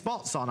with pink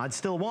spots on. I'd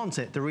still want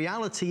it. The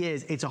reality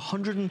is it's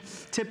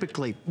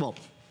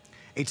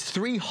it's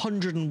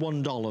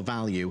 $301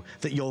 value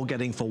that you're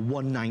getting for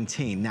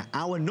 $119. Now,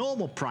 our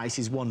normal price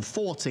is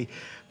 $140,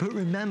 but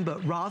remember,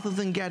 rather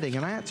than getting,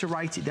 and I had to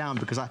write it down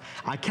because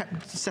I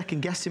kept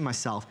second guessing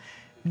myself,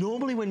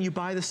 normally when you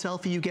buy the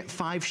selfie, you get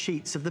 5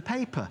 sheets of the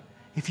paper.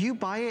 If you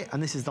buy it,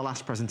 and this is the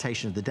last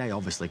presentation of the day,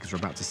 obviously, because we're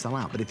about to sell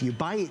out, but if you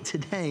buy it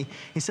today,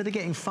 instead of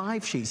getting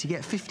 5 sheets, you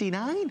get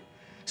 59.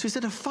 So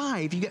instead of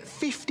 5, you get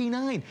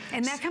 59.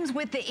 And that comes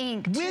with the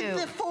ink, too.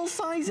 With the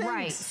full-size inks.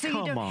 Right.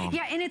 So Come on.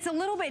 Yeah, and it's a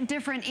little bit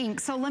different ink.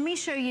 So let me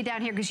show you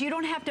down here, because you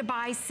don't have to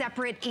buy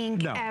separate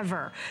ink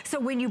ever. So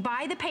when you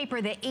buy the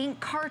paper, the ink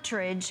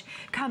cartridge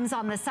comes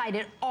on the side.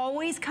 It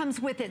always comes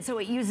with it, so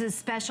it uses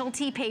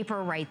specialty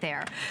paper right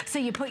there. So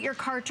you put your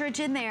cartridge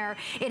in there.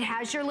 It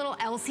has your little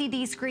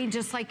LCD screen,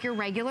 just like your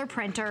regular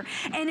printer.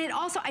 And it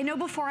also, I know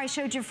before I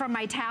showed you from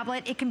my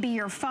tablet, it can be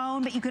your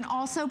phone, but you can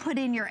also put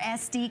in your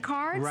SD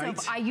card. Right.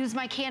 So I use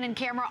my Canon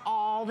camera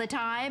all the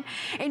time,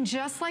 and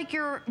just like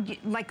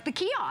the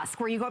kiosk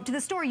where you go up to the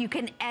store, you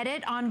can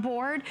edit on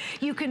board,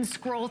 you can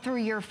scroll through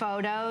your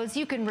photos,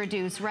 you can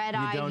reduce red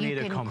eye, you don't need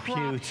a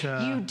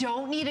computer. You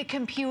don't need a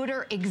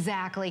computer,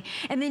 exactly.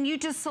 And then you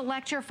just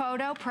select your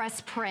photo,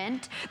 press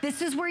print.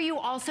 This is where you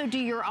also do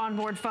your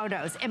onboard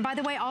photos. And by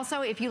the way,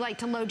 also, if you like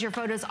to load your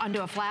photos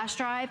onto a flash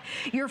drive,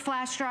 your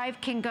flash drive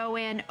can go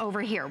in over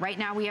here. Right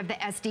now we have the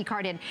SD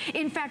card in.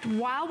 In fact,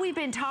 while we've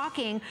been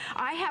talking,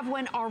 I have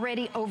one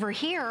already over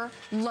here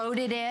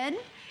loaded in.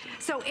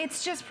 So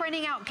it's just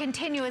printing out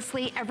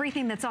continuously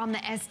everything that's on the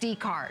SD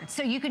card.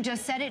 So you can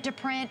just set it to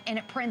print and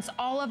it prints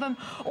all of them,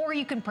 or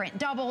you can print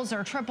doubles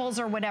or triples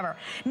or whatever.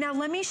 Now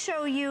let me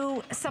show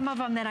you some of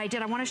them that I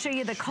did. I want to show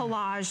you the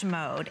collage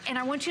mode, and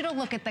I want you to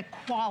look at the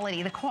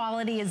quality. The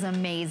quality is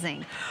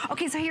amazing.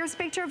 Okay, so here's a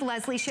picture of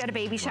Leslie. She had a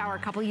baby shower a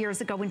couple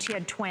years ago when she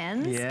had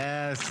twins.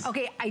 Yes.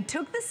 Okay, I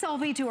took the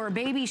selfie to her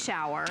baby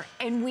shower,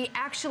 and we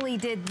actually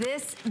did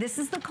this. This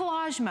is the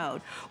collage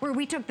mode, where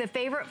we took the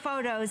favorite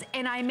photos,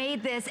 and I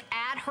made this this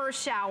at her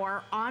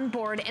shower on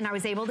board, and I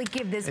was able to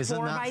give this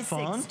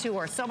 4x6 to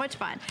her. So much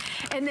fun.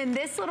 And then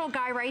this little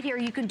guy right here,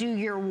 you can do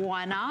your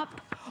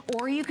 1-up,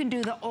 or you can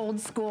do the old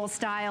school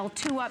style,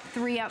 2-up,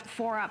 3-up,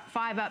 4-up,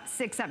 5-up,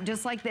 6-up,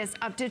 just like this,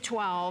 up to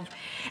 12.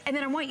 And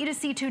then I want you to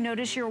see too,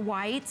 notice your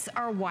whites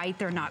are white.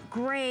 They're not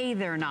gray,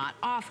 they're not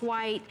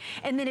off-white.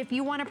 And then if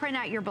you want to print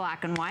out your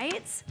black and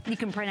whites, you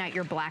can print out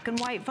your black and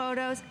white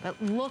photos, but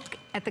look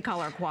at the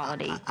color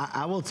quality.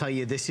 I will tell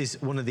you, this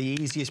is one of the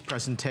easiest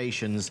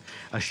presentations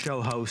a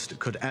show host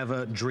could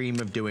ever dream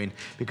of doing,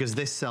 because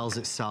this sells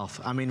itself.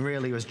 I mean,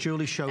 really, as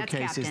Julie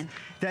showcases.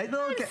 That's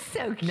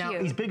so cute. Now,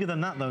 he's bigger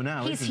than that though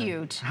now, He's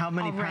huge. How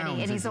many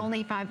pounds? And he's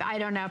only 5, I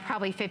don't know,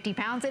 probably 50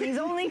 pounds, and he's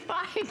only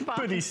 5 bucks.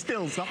 But he's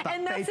still got that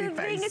And that's baby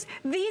the thing face. is,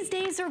 these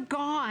days are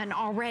gone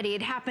already.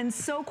 It happened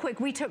so quick.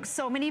 We took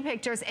so many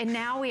pictures, and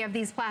now we have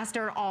these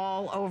plastered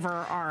all over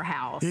our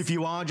house. If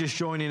you are just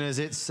joining us,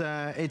 it's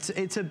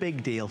a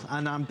big deal,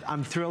 and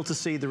I'm thrilled to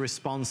see the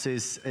response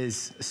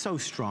is so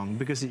strong,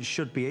 because it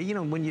should be. You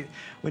know,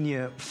 when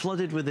you're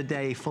flooded with a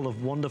day full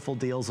of wonderful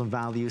deals and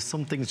values,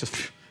 some things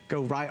just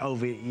go right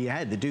over your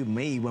head. They do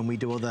me when we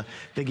do other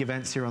big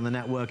events here on the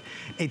network.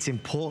 It's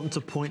important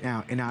to point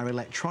out, in our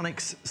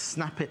electronics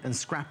snap it and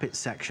scrap it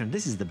section,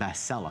 this is the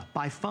best seller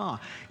by far.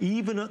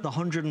 Even at the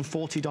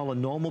 $140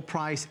 normal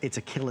price, it's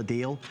a killer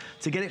deal.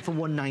 To get it for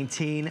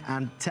 $119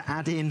 and to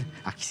add in,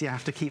 actually I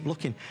have to keep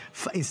looking,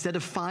 instead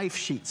of 5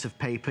 sheets of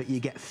paper, you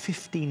get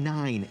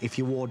 59 if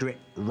you order it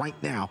right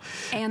now.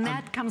 And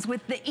that comes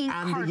with the ink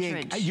cartridge.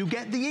 The ink. You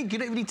get the ink, you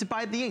don't even need to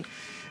buy the ink.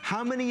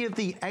 How many of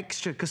the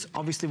extra, because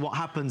obviously what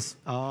happens,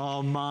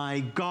 oh my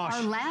gosh.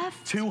 Are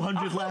left?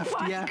 200 left,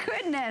 yeah. Oh my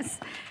goodness.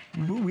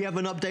 We have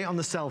an update on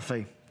the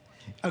selfie.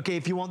 Okay,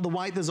 if you want the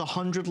white, there's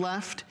 100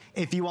 left.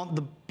 If you want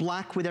the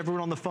black, with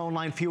everyone on the phone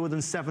line, fewer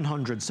than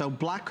 700. So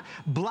black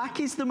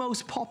is the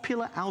most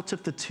popular out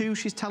of the 2,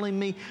 she's telling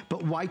me,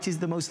 but white is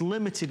the most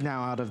limited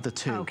now out of the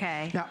 2.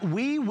 Okay. Now,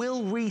 we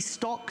will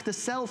restock the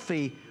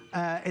selfie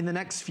in the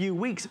next few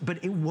weeks,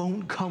 but it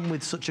won't come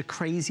with such a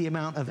crazy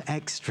amount of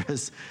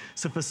extras.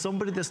 So for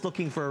somebody that's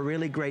looking for a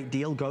really great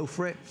deal, go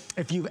for it.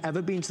 If you've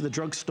ever been to the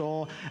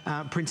drugstore,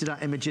 printed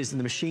out images and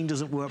the machine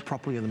doesn't work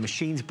properly, or the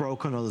machine's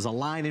broken, or there's a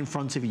line in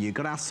front of you, you've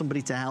got to ask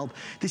somebody to help.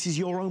 This is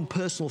your own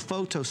personal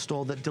photo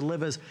store that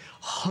delivers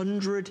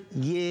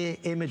 100-year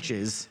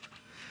images.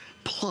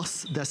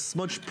 Plus, they're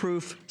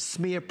smudge-proof,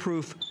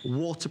 smear-proof,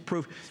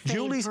 waterproof.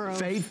 Julie's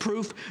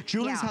fade-proof.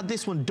 Julie's had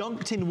this one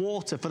dunked in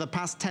water for the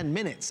past 10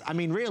 minutes. I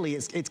mean, really,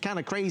 it's kind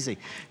of crazy.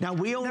 Now,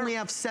 we only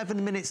have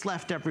 7 minutes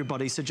left,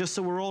 everybody, so just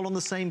so we're all on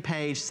the same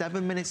page,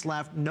 7 minutes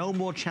left, no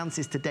more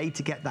chances today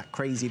to get that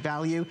crazy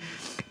value.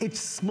 It's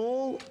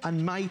small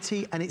and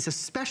mighty, and it's a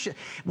special...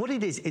 What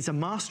it is, it's a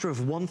master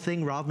of one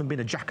thing rather than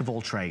being a jack of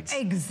all trades.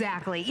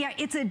 Exactly. Yeah,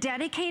 it's a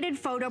dedicated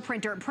photo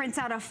printer. It prints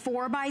out a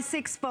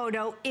 4x6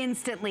 photo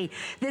instantly.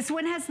 This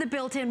one has the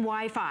built-in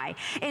Wi-Fi.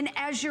 And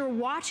as you're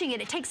watching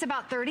it, it takes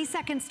about 30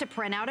 seconds to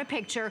print out a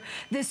picture.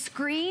 The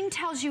screen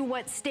tells you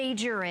what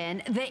stage you're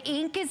in. The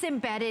ink is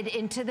embedded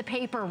into the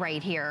paper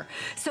right here.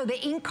 So the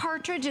ink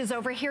cartridge is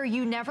over here.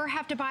 You never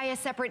have to buy a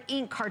separate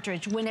ink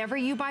cartridge. Whenever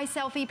you buy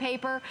selfie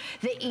paper,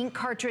 the ink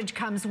cartridge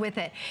comes with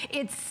it.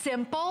 It's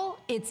simple.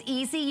 It's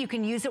easy. You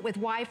can use it with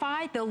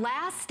Wi-Fi. The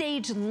last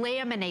stage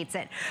laminates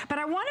it. But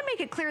I want to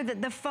make it clear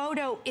that the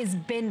photo is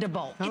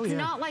bendable. It's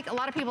not like a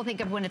lot of people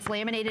think of when it's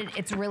laminated,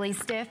 it's really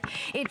stiff.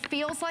 It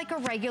feels like a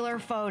regular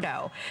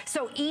photo.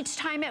 So each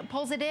time it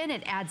pulls it in,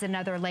 it adds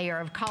another layer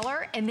of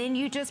color, and then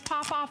you just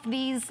pop off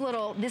these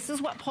little, this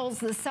is what pulls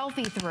the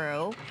selfie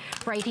through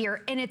right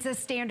here, and it's a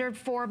standard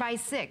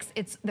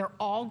 4x6. They're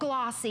all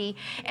glossy,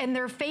 and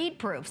they're fade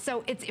proof.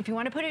 So it's, if you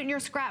want to put it in your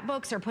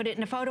scrapbooks or put it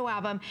in a photo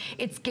album,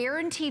 it's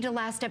guaranteed to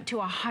last up to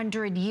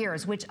 100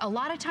 years, which a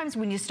lot of times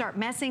when you start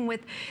messing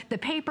with the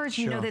papers,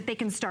 you know that they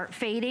can start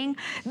fading.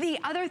 The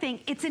other thing,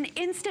 it's an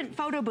instant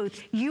photo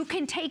booth. You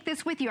can take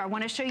this with you. I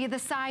want to show you the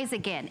size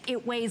again.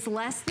 It weighs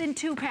less than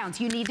 2 pounds.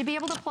 You need to be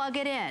able to plug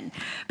it in,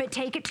 but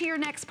take it to your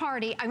next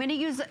party. I'm going to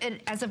use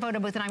it as a photo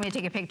booth, and I'm going to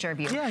take a picture of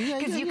you.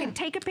 Because you can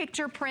take a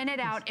picture, print it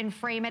out, and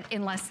frame it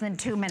in less than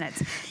 2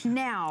 minutes.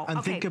 Now,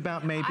 and think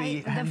about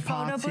maybe hen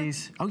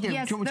parties. Oh yeah,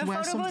 yes, do you want me to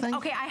wear something?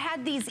 Okay, I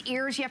had these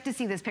ears. You have to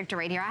see this picture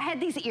right here. I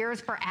had these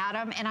ears for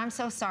Adam, and I'm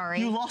so sorry.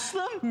 You lost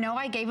them? No,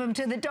 I gave them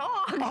to the dog.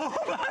 Oh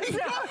my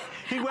God.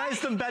 He wears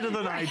them better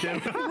than I do.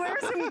 He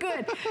wears them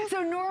good.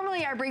 So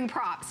normally I bring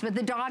props, but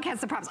the dog has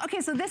the props.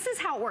 Okay, so this is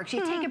how it works.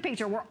 You take a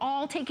picture. We're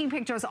all taking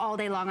pictures all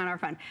day long on our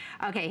phone.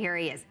 Okay, here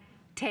he is.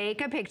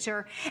 Take a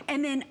picture,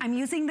 and then I'm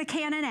using the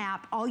Canon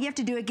app. All you have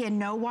to do, again,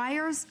 no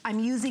wires. I'm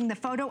using the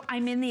photo.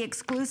 I'm in the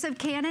exclusive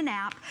Canon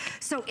app,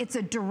 so it's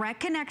a direct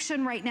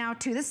connection right now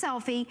to the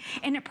selfie,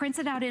 and it prints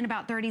it out in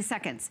about 30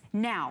 seconds.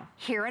 Now,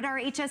 here at our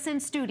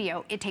HSN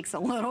studio, it takes a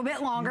little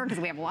bit longer because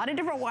we have a lot of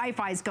different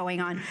Wi-Fis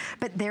going on,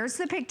 but there's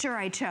the picture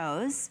I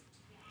chose.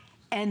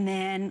 And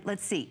then,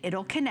 let's see,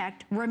 it'll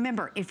connect.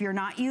 Remember, if you're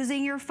not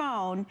using your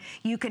phone,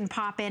 you can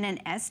pop in an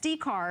SD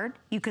card.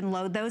 You can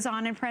load those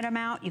on and print them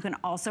out. You can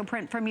also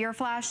print from your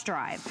flash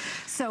drive.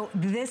 So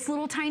this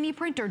little tiny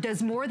printer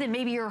does more than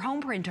maybe your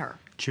home printer.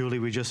 Julie,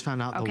 we just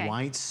found out the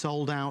white's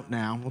sold out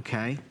now,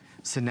 okay?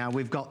 So now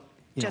we've got,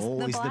 you know,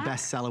 always the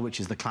bestseller, which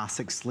is the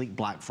classic sleek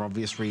black for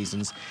obvious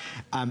reasons.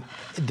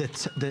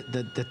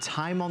 The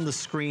time on the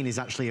screen is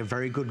actually a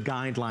very good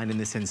guideline in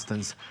this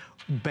instance.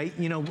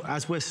 You know,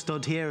 as we're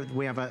stood here,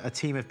 we have a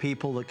team of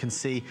people that can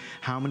see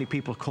how many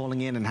people are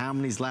calling in and how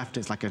many's left.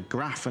 It's like a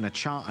graph and a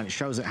chart, and it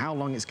shows it how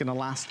long it's gonna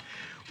last.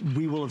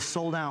 We will have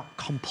sold out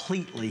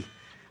completely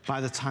by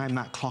the time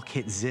that clock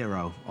hits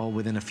 0, or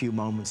within a few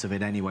moments of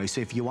it anyway. So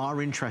if you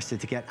are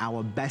interested to get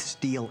our best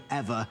deal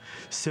ever,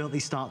 certainly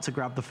start to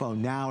grab the phone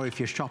now. If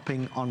you're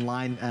shopping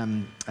online,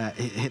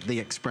 hit the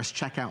express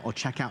checkout or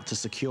checkout to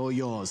secure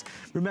yours.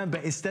 Remember,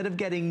 instead of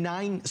getting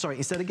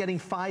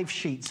 5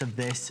 sheets of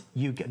this,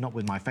 you get, not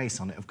with my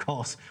face on it, of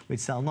course, we'd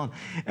sell none,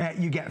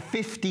 you get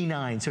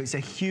 59. So it's a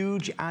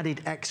huge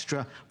added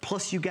extra,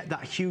 plus you get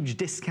that huge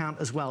discount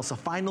as well. So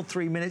final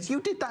 3 minutes,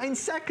 you did that in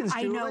seconds,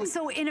 Julie. I know,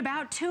 so in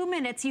about 2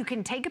 minutes, you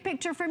can take a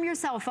picture from your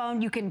cell phone,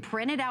 you can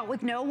print it out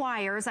with no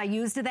wires, I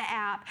used the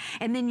app,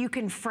 and then you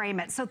can frame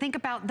it. So think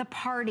about the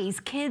parties,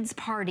 kids'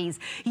 parties.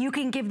 You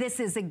can give this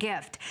as a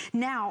gift.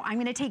 Now, I'm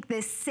gonna take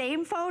this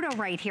same photo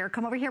right here,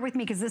 come over here with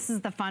me because this is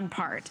the fun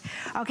part.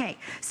 Okay,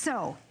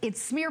 so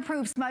it's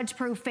smear-proof,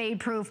 smudge-proof,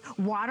 fade-proof,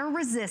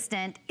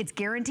 water-resistant, it's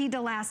guaranteed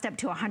to last up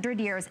to 100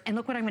 years, and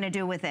look what I'm gonna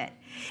do with it.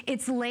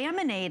 It's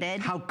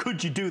laminated. How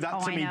could you do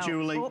that to me,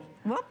 Julie? Whoop,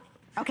 whoop.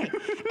 Okay,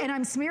 and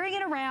I'm smearing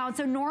it around.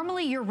 So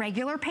normally your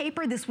regular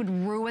paper, this would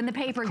ruin the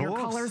paper. Your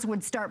colors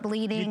would start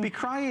bleeding. You'd be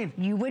crying.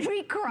 You would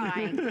be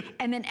crying.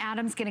 And then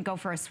Adam's gonna go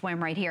for a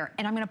swim right here.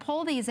 And I'm gonna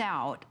pull these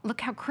out.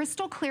 Look how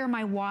crystal clear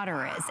my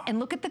water is. And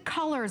look at the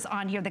colors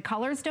on here. The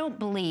colors don't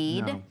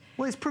bleed. No.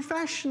 Well, it's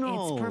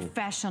professional. It's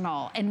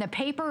professional. And the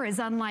paper is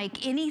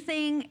unlike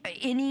anything,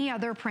 any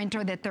other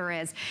printer that there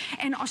is.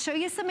 And I'll show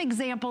you some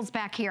examples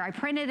back here. I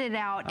printed it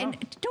out. And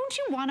don't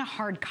you want a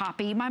hard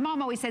copy? My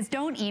mom always says,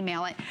 don't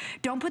email it.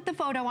 Don't put the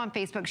photo on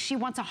Facebook. She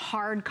wants a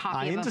hard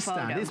copy of a photo.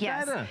 I understand. It's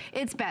better.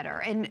 It's better.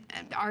 And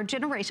our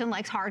generation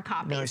likes hard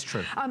copies. No, it's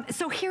true.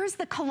 So here's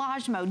the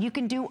collage mode. You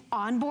can do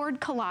onboard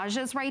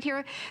collages right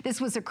here. This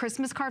was a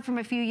Christmas card from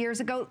a few years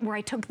ago where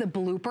I took the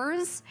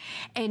bloopers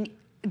and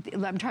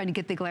I'm trying to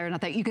get the glare, not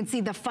that. You can see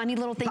the funny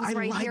little things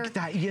right here. I like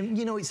that.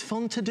 You know, it's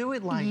fun to do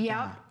it like that.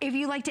 Yep. If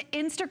you like to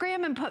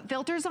Instagram and put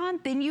filters on,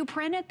 then you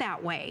print it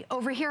that way.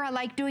 Over here, I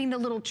like doing the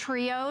little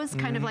trios,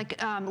 kind of like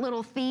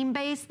little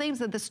theme-based things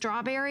of the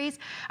strawberries.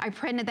 I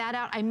printed that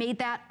out. I made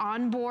that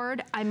on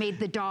board. I made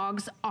the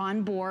dogs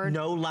on board.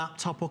 No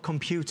laptop or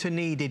computer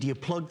needed. You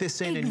plug this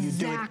in and you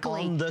do it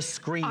on the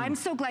screen. I'm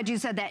so glad you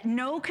said that.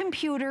 No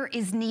computer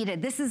is needed.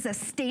 This is a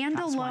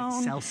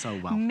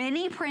standalone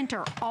mini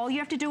printer. All you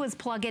have to do is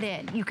plug it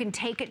in. You can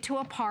take it to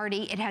a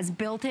party. It has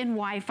built-in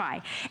Wi-Fi.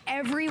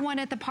 Everyone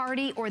at the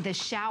party or the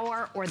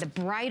shower or the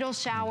bridal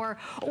shower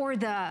or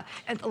a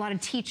lot of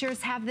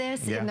teachers have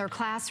this in their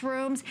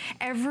classrooms.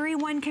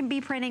 Everyone can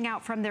be printing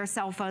out from their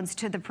cell phones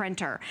to the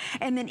printer.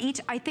 And then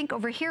I think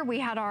over here we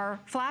had our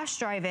flash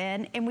drive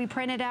in and we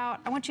printed out,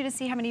 I want you to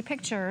see how many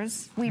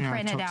pictures we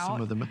printed out.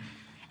 Some of them.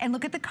 And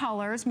look at the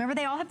colors. Remember,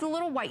 they all have the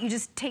little white. You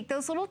just take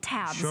those little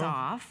tabs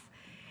off.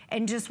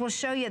 And we'll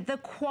show you, the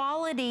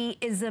quality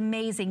is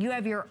amazing. You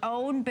have your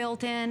own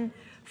built-in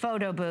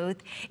photo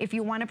booth. If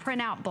you want to print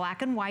out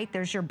black and white,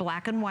 there's your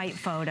black and white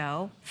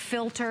photo.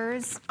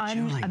 Filters,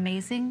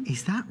 amazing.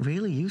 Is that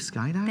really you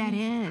skydiving? That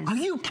is. Are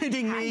you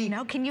kidding me? I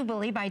know, can you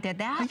believe I did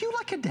that? Are you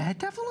like a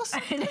daredevil or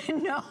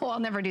something? No, I'll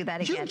never do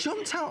that again. You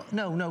jumped out?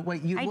 No,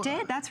 wait. I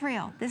did, that's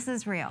real. This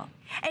is real.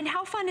 And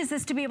how fun is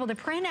this to be able to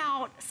print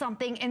out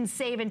something and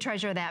save and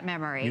treasure that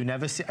memory? You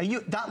never see,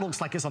 that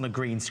looks like it's on a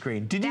green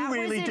screen. Did you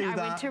really do that?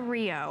 I went to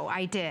Rio,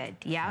 I did,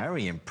 yeah.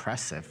 Very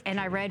impressive. And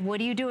I read, what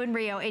do you do in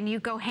Rio? And you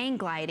go hang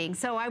gliding.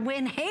 So I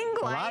went hang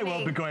gliding. Well, I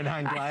won't be going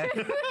hang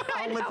gliding.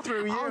 I'll live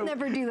through you. I'll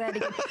never do that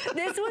again.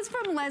 This was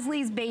from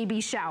Leslie's baby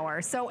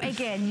shower. So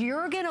again,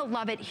 you're gonna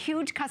love it.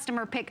 Huge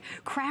customer pick.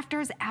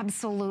 Crafters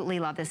absolutely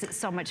love this. It's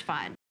so much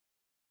fun.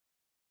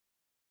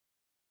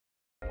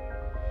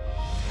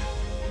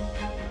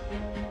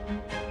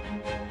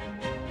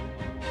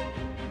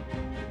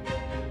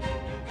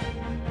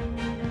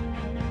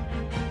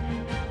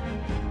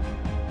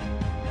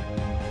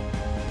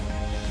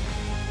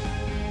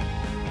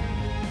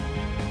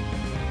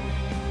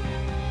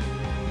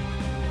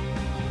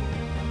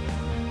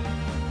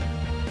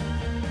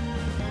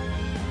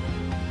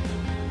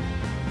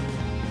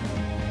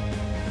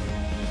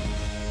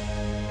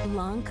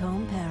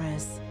 Lancôme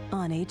Paris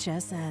on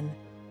HSN.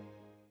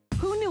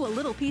 Who knew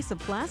little piece of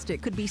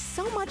plastic could be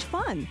so much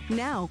fun.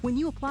 Now, when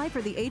you apply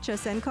for the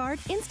HSN card,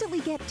 instantly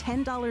get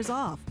 $10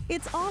 off.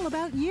 It's all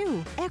about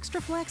you.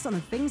 Extra flex on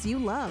the things you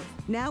love.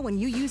 Now, when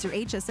you use your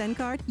HSN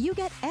card, you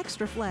get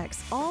extra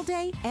flex all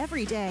day,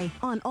 every day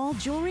on all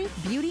jewelry,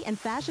 beauty, and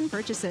fashion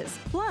purchases.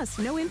 Plus,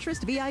 no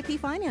interest VIP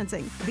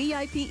financing,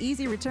 VIP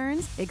easy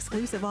returns,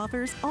 exclusive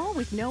offers, all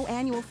with no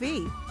annual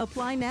fee.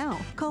 Apply now.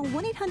 Call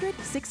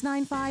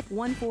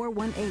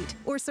 1-800-695-1418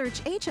 or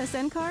search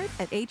HSN card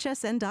at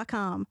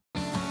hsn.com.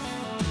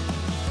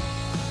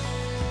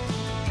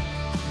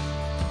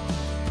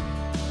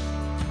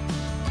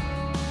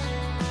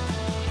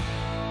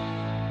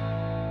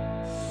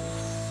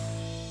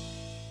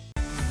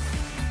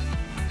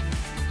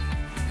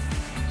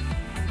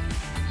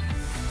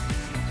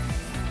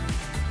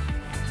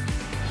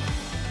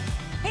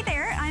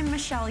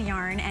 Michelle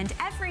Yarn, and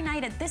every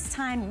night at this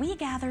time we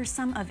gather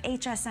some of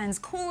HSN's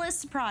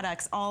coolest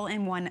products all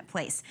in one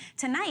place.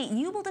 Tonight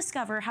you will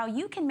discover how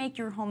you can make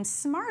your home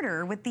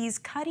smarter with these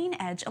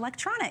cutting-edge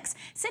electronics.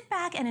 Sit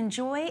back and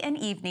enjoy an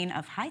evening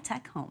of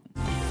high-tech home.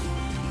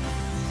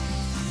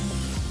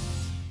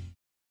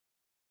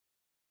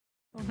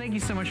 Well, thank you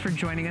so much for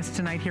joining us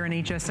tonight here in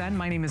HSN.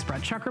 My name is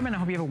Brett Chuckerman. I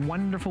hope you have a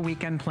wonderful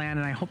weekend plan,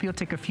 and I hope you'll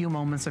take a few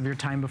moments of your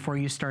time before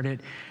you start it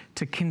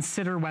to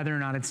consider whether or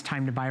not it's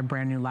time to buy a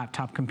brand new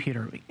laptop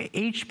computer.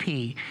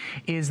 HP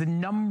is the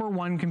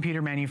 #1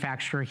 computer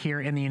manufacturer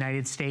here in the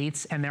United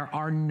States, and they're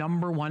our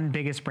 #1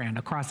 biggest brand.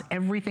 Across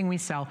everything we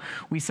sell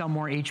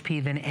more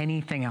HP than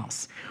anything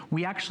else.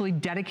 We actually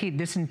dedicate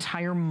this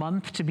entire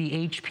month to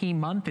be HP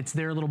month. It's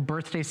their little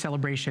birthday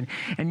celebration.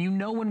 And you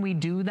know when we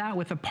do that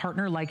with a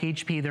partner like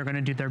HP, they're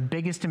gonna do their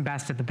biggest and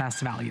best at the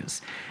best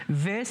values.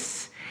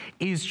 This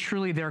is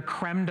truly their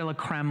creme de la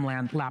creme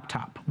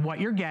laptop. What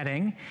you're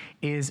getting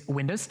is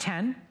Windows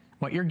 10.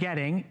 What you're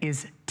getting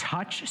is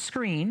touch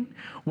screen.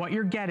 What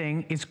you're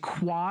getting is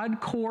quad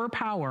core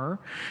power.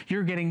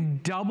 You're getting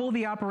double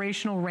the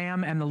operational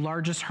RAM and the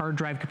largest hard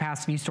drive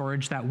capacity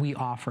storage that we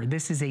offer.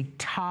 This is a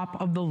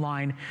top of the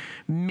line,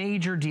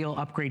 major deal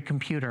upgrade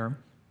computer.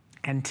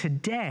 And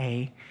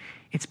today,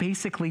 it's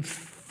basically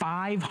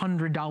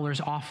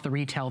 $500 off the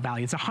retail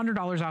value. It's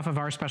 $100 off of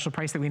our special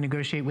price that we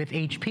negotiate with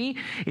HP.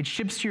 It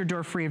ships to your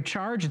door free of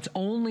charge. It's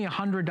only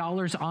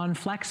 $100 on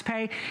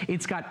FlexPay.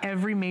 It's got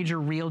every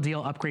major real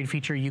deal upgrade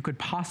feature you could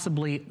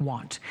possibly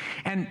want.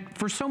 And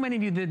for so many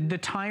of you, the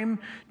time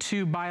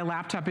to buy a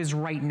laptop is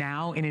right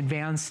now in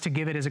advance to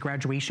give it as a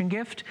graduation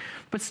gift.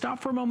 But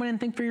stop for a moment and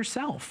think for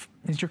yourself.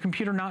 Is your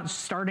computer not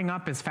starting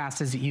up as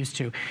fast as it used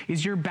to?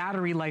 Is your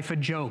battery life a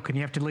joke and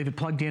you have to leave it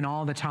plugged in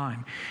all the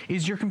time?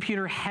 Is your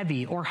computer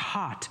heavy or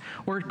hot,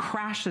 or it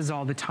crashes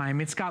all the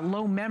time? It's got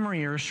low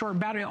memory or a short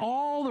battery,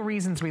 all the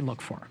reasons we look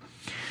for.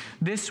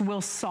 This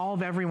will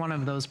solve every one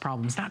of those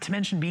problems, not to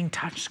mention being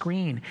touch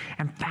screen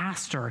and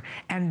faster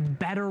and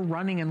better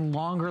running and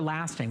longer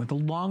lasting with a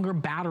longer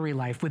battery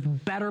life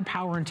with better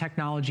power and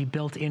technology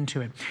built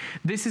into it.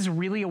 This is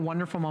really a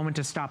wonderful moment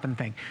to stop and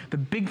think. The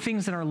big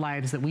things in our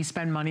lives that we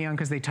spend money on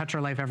because they touch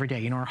our life every day,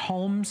 you know, our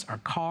homes, our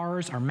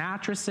cars, our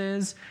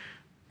mattresses,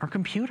 our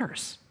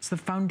computers. It's the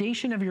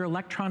foundation of your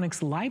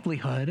electronics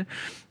livelihood.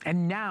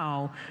 And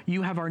now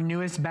you have our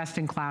newest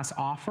best-in-class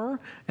offer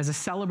as a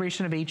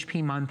celebration of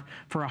HP month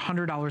for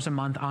 $100 a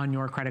month on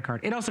your credit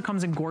card. It also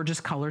comes in gorgeous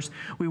colors.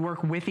 We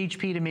work with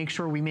HP to make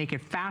sure we make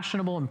it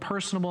fashionable and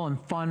personable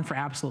and fun for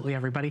absolutely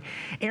everybody.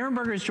 Aaron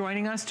Berger is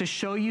joining us to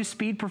show you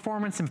speed,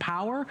 performance, and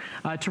power.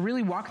 To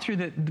really walk through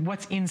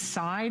what's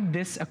inside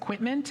this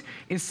equipment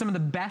is some of the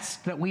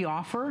best that we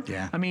offer.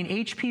 Yeah. I mean,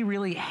 HP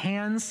really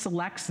hand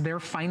selects their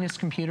finest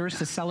computers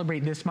to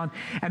celebrate this month,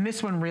 and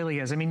this one really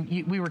is. I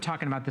mean, we were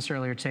talking about this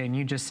earlier today, and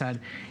you just said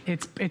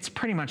it's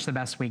pretty much the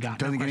best we got.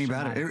 Doesn't get any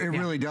better. It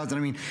really does. And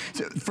I mean,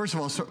 so first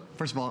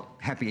of all,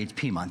 happy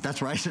HP month.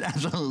 That's right. I should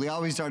absolutely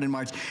always start in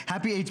March.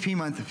 Happy HP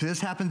month. This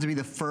happens to be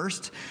the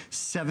first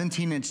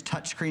 17-inch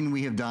touchscreen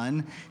we have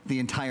done the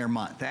entire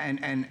month,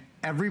 and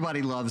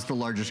everybody loves the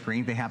larger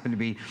screen. They happen to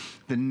be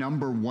the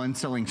 #1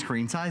 selling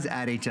screen size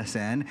at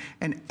HSN,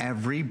 and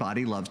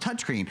everybody loves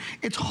touchscreen.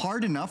 It's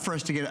hard enough for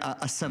us to get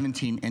a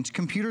 17-inch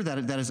computer.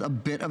 That is a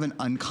bit of an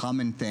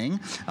uncommon thing.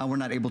 We're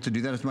not able to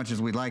do that as much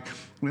as we'd like.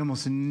 We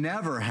almost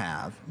never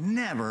have,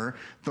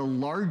 the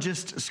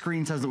largest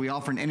screen size that we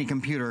offer in any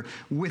computer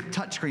with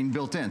touchscreen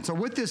built in. So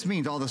what this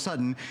means all of a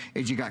sudden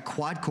is you got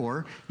quad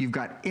core, you've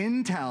got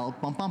Intel,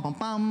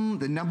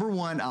 the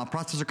 #1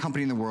 processor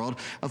company in the world.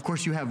 Of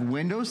course, you have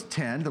Windows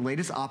 10, the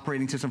latest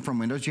operating system from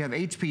Windows. You have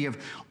HP, you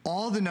have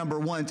all the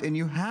 #1s, and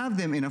you have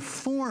them in a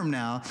form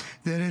now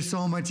that is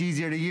so much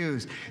easier to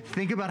use.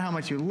 Think about how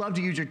much you love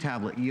to use your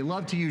tablet, you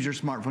love to use your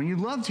smartphone, you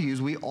love to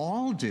use, we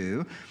all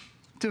do,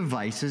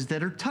 devices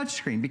that are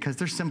touchscreen because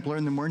they're simpler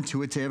and they're more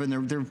intuitive and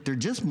they're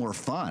just more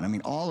fun. I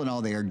mean, all in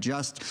all, they are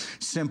just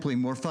simply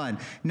more fun.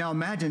 Now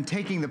imagine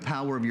taking the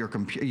power of your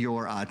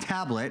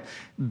tablet,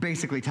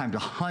 basically times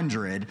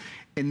 100,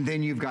 and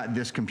then you've got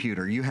this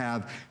computer. You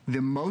have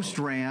the most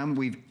RAM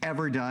we've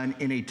ever done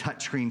in a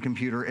touchscreen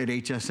computer at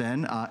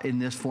HSN in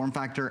this form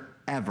factor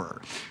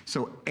ever.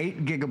 So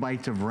 8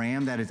 gigabytes of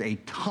RAM, that is a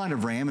ton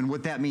of RAM. And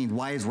what that means,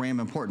 why is RAM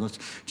important? Let's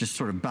just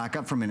sort of back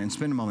up for a minute and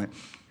spend a moment.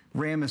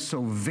 RAM is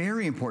so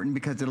very important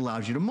because it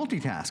allows you to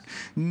multitask.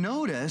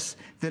 Notice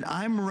that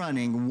I'm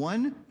running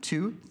 1,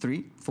 2,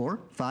 3, 4,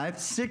 5,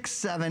 6,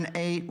 7,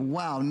 8,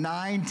 wow,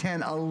 9,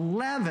 10,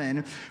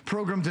 11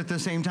 programs at the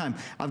same time.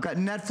 I've got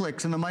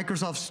Netflix and the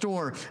Microsoft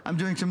Store. I'm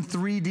doing some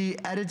 3D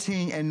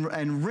editing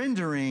and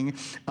rendering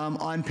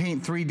on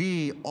Paint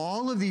 3D.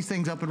 All of these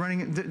things up and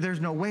running,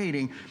 there's no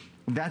waiting.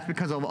 That's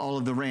because of all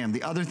of the RAM.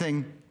 The other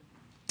thing,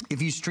 if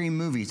you stream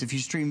movies, if you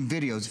stream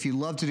videos, if you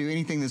love to do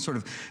anything that's sort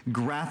of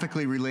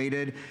graphically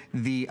related,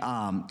 the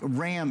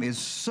RAM is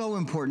so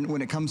important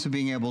when it comes to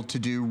being able to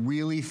do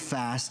really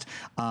fast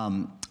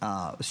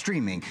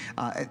streaming.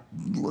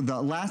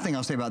 The last thing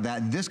I'll say about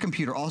that, this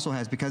computer also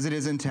has, because it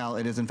is Intel,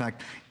 it is in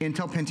fact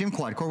Intel Pentium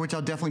Quad Core, which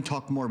I'll definitely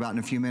talk more about in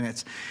a few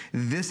minutes.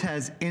 This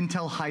has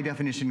Intel high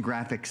definition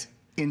graphics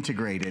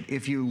integrated.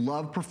 If you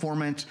love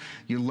performance,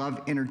 you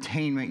love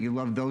entertainment, you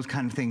love those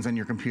kind of things on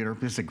your computer,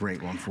 this is a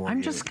great one for you.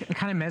 I'm just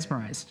kind of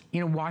mesmerized,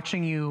 you know,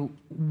 watching you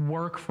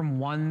work from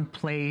one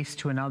place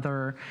to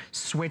another,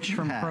 switch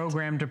from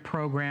program to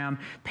program,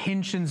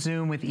 pinch and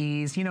zoom with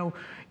ease. You know,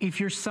 if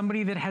you're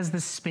somebody that has the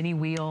spinny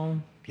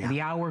wheel, the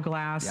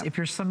hourglass, if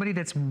you're somebody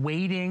that's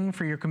waiting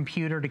for your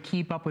computer to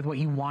keep up with what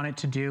you want it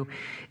to do,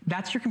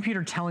 that's your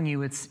computer telling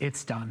you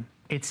it's done,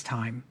 it's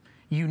time.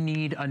 You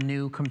need a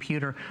new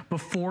computer.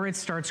 Before it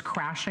starts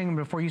crashing,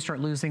 before you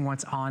start losing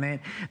what's on it,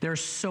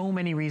 there's so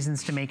many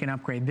reasons to make an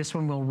upgrade. This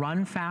one will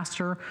run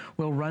faster,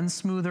 will run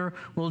smoother,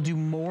 will do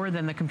more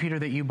than the computer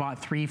that you bought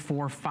 3,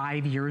 4,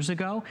 5 years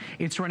ago.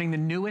 It's running the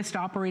newest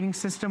operating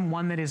system,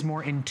 one that is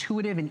more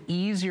intuitive and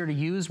easier to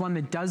use, one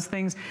that does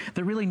things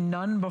that really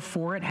none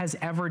before it has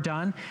ever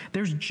done.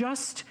 There's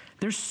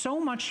so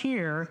much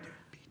here,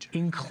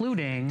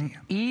 including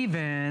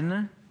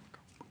even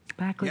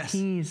backlit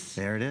keys.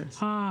 There it is.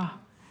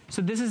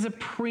 So this is a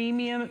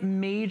premium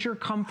major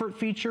comfort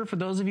feature for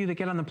those of you that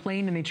get on the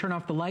plane and they turn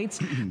off the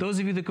lights, those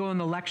of you that go in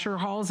the lecture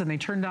halls and they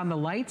turn down the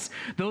lights,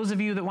 those of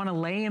you that want to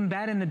lay in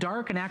bed in the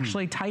dark and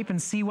actually type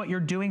and see what you're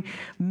doing.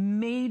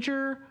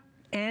 Major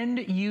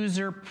end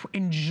user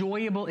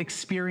enjoyable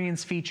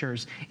experience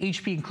features.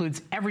 HP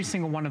includes every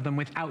single one of them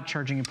without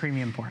charging a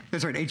premium for it.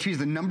 That's right. HP is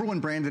the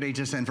 #1 brand at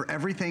HSN for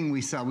everything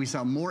we sell. We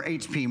sell more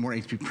HP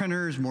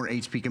printers, more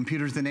HP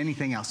computers than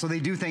anything else. So they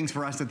do things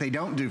for us that they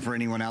don't do for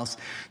anyone else.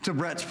 To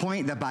Brett's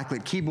point, that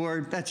backlit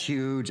keyboard, that's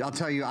huge. I'll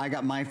tell you, I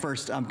got my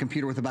first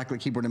computer with a backlit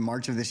keyboard in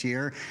March of this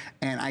year,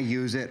 and I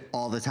use it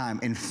all the time.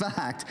 In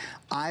fact,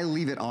 I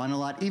leave it on a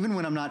lot, even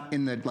when I'm not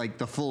in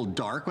the full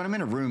dark, when I'm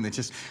in a room that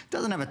just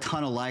doesn't have a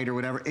ton of light or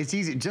whatever. It's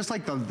easy, just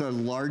like the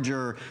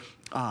larger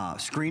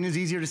screen is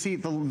easier to see.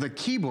 The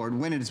keyboard,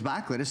 when it's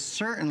backlit, is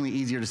certainly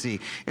easier to see.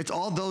 It's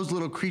all those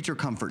little creature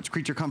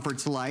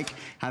comforts like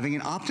having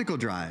an optical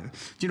drive.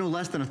 Do you know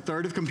less than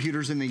 1/3 of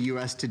computers in the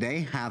US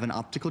today have an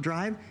optical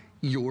drive?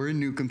 Your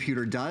new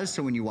computer does.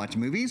 So when you watch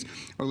movies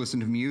or listen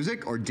to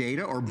music or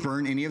data or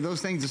burn any of those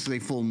things, this is a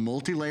full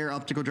multi-layer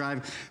optical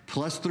drive,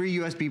 plus 3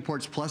 USB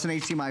ports, plus an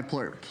HDMI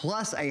port,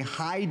 plus a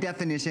high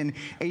definition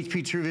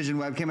HP True Vision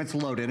webcam. It's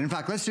loaded. In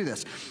fact, let's do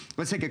this.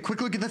 Let's take a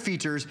quick look at the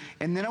features,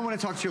 and then I want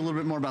to talk to you a little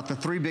bit more about the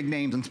 3 big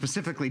names and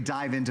specifically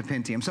dive into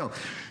Pentium. So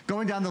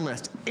going down the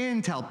list,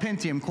 Intel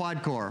Pentium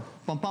Quad Core,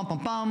 the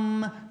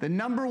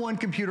 #1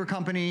 computer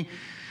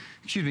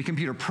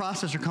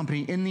processor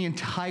company in the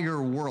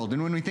entire world.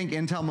 And when we think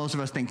Intel, most of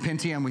us think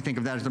Pentium. We think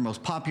of that as the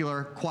most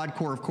popular. Quad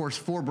core, of course,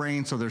 4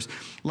 brains. So there's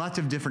lots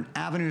of different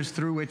avenues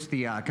through which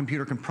the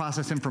computer can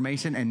process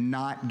information and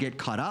not get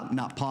caught up,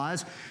 not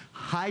pause.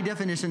 High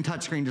definition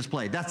touchscreen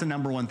display. That's the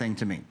 #1 thing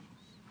to me.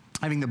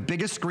 Having the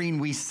biggest screen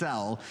we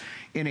sell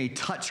in a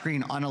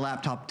touchscreen on a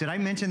laptop. Did I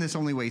mention this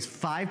only weighs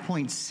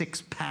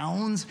 5.6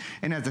 pounds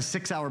and has a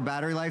 6-hour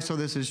battery life? So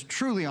this is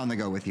truly on the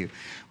go with you.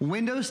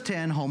 Windows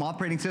 10 home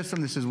operating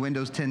system. This is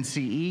Windows 10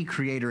 CE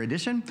Creator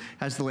Edition.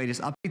 Has the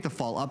latest update, the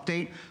fall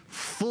update.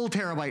 Full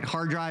terabyte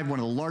hard drive, one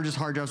of the largest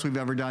hard drives we've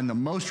ever done, the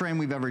most RAM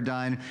we've ever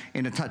done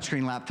in a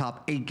touchscreen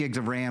laptop, 8 gigs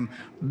of RAM.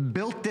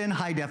 Built-in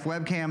high-def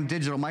webcam,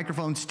 digital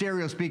microphone,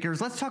 stereo speakers.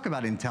 Let's talk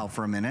about Intel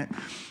for a minute.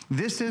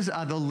 This is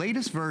the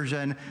latest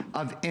version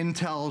of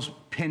Intel's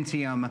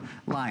Pentium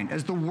line.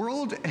 As the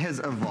world has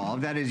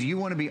evolved, that is, you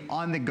want to be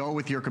on the go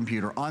with your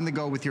computer, on the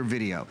go with your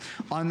video,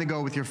 on the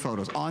go with your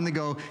photos, on the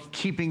go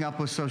keeping up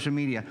with social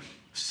media.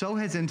 So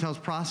has Intel's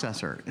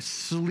processor.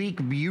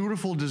 Sleek,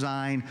 beautiful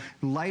design,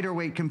 lighter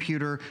weight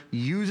computer,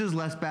 uses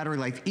less battery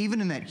life. Even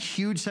in that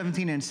huge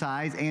 17-inch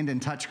size and in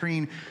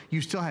touchscreen,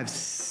 you still have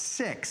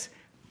 6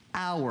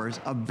 hours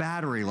of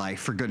battery life,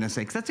 for goodness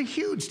sakes. That's a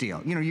huge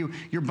deal. You know,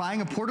 you're buying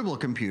a portable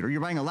computer,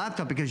 you're buying a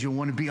laptop because you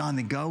want to be on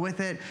the go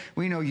with it.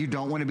 We know you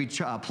don't want to be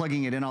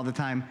plugging it in all the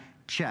time.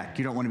 Check.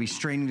 You don't want to be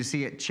straining to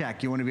see it.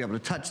 Check. You want to be able to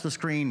touch the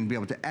screen and be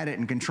able to edit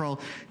and control.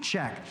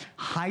 Check.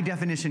 High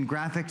definition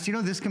graphics. You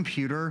know, this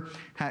computer,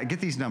 get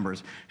these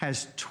numbers,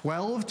 has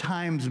 12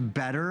 times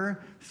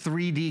better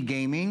 3D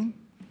gaming,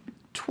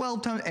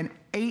 12 times and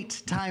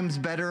 8 times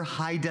better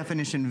high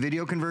definition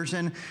video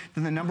conversion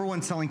than the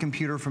 #1 selling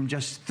computer from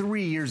just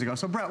 3 years ago.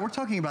 So Brett, we're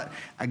talking about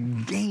a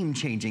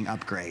game-changing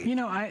upgrade. You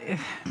know,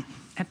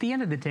 at the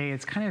end of the day,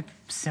 it's kind of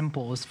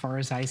simple as far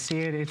as I see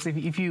it. It's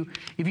if you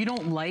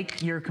don't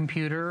like your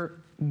computer,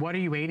 what are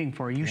you waiting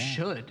for? You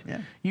should.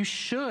 Yeah. You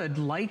should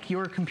like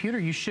your computer.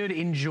 You should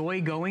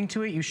enjoy going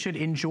to it. You should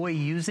enjoy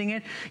using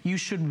it. You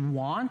should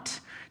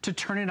want to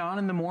turn it on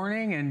in the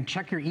morning and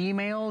check your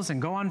emails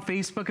and go on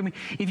Facebook. I mean,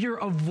 if you're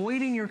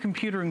avoiding your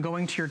computer and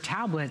going to your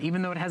tablet,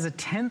 even though it has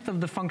 1/10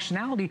 of the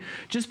functionality,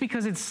 just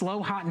because it's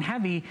slow, hot, and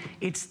heavy,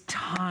 it's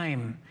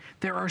time.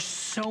 There are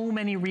so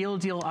many real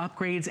deal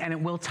upgrades, and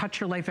it will touch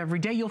your life every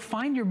day. You'll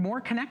find you're more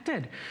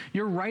connected.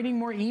 You're writing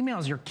more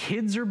emails. Your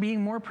kids are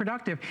being more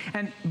productive.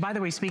 And by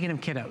the way, speaking of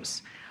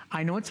kiddos,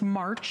 I know it's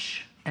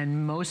March,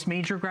 and most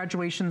major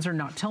graduations are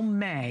not till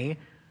May,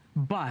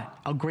 but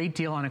a great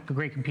deal on a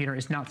great computer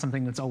is not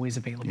something that's always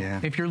available. Yeah.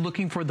 If you're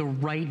looking for the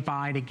right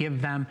buy to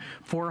give them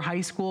for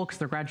high school because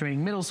they're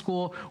graduating middle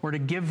school, or to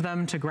give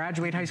them to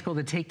graduate high school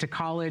to take to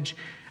college,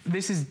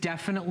 this is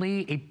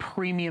definitely a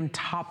premium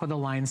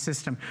top-of-the-line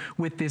system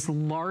with this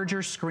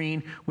larger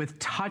screen, with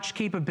touch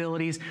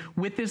capabilities,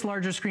 with this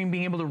larger screen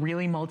being able to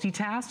really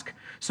multitask.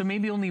 So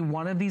maybe only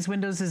one of these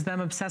windows is them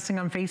obsessing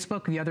on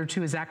Facebook, the other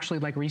two is actually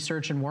like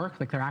research and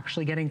work, like they're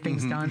actually getting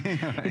things done.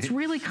 Right. It's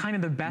really kind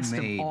of the best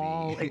of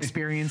all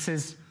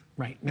experiences.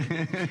 Right.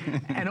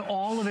 And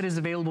all of it is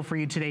available for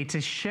you today to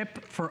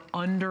ship for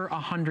under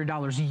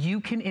 $100.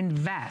 You can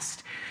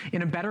invest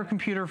in a better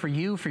computer for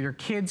you, for your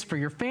kids, for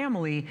your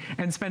family,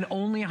 and spend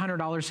only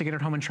 $100 to get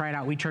it home and try it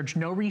out. We charge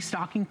no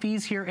restocking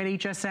fees here at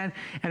HSN,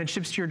 and it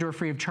ships to your door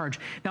free of charge.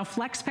 Now,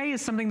 FlexPay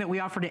is something that we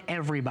offer to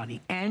everybody.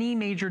 Any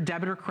major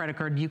debit or credit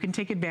card, you can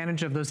take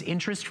advantage of those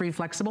interest-free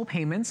flexible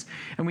payments,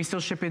 and we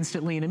still ship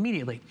instantly and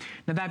immediately.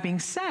 Now, that being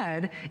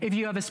said, if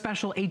you have a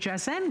special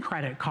HSN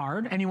credit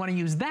card and you want to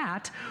use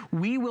that,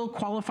 we will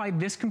qualify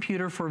this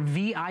computer for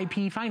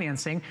VIP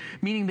financing,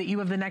 meaning that you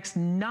have the next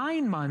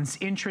 9 months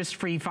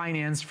interest-free,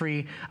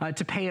 finance-free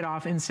to pay it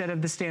off instead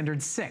of the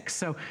standard 6.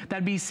 So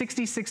that'd be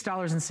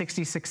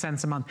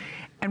 $66.66 a month.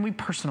 And we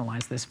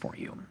personalize this for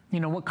you. You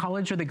know, what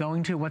college are they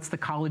going to? What's the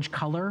college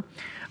color?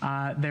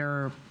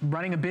 They're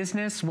running a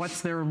business.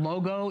 What's their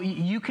logo?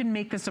 You can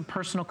make this a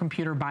personal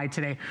computer buy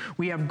today.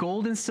 We have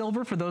gold and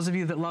silver for those of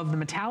you that love the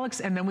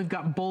metallics, and then we've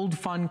got bold,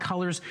 fun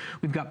colors.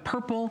 We've got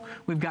purple.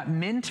 We've got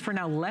mint for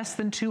now less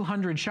than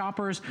 200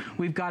 shoppers.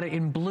 We've got it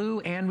in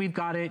blue, and we've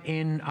got it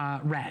in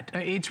red.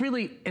 It's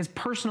really as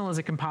personal as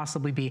it can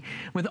possibly be.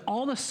 With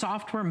all the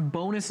software and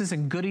bonuses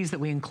and goodies that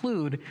we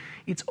include,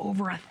 it's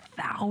over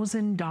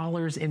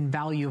 $1,000 in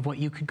value of what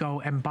you could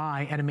go and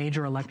buy at a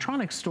major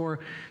electronics store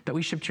that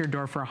we ship to your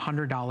door for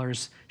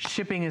 $100.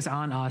 Shipping is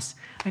on us,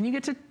 and you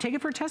get to take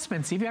it for a test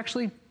spin, see if you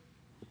actually,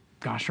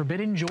 gosh forbid,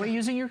 enjoy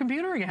using your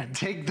computer again.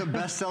 Take the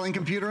best-selling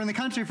computer in the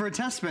country for a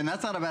test spin.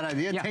 That's not a bad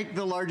idea. Yeah. Take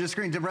the largest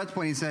screen. To Brett's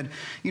point, he said,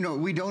 you know,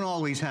 we don't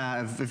always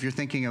have, if you're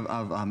thinking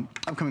of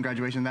upcoming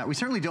graduation, that we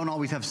certainly don't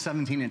always have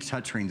 17-inch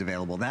touchscreens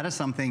available. That is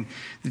something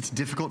that's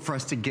difficult for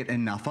us to get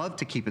enough of,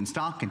 to keep in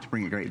stock, and to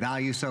bring a great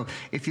value. So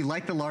if you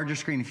like the larger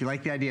screen, if you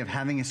like the idea of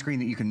having a screen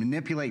that you can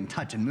manipulate and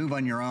touch and move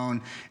on your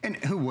own, and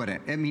who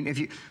wouldn't? I mean, if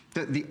you,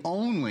 the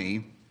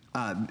only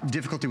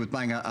difficulty with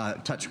buying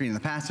a touchscreen in the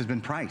past has been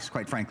price.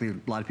 Quite frankly,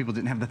 a lot of people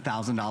didn't have the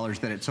 $1,000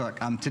 that it took.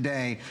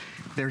 Today,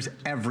 there's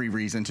every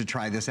reason to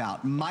try this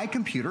out. My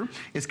computer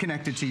is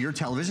connected to your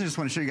television. Just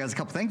want to show you guys a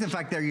couple things. In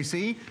fact, there you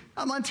see,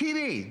 I'm on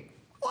TV.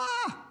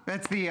 Wow.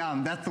 That's the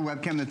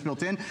webcam that's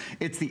built in.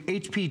 It's the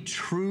HP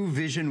True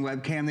Vision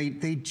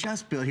webcam. They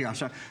just built here.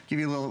 I'll give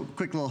you a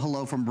quick little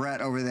hello from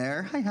Brett over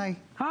there. Hi, hi.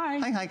 Hi.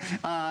 Hi,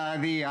 hi.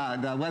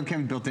 The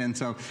webcam built in,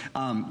 so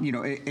you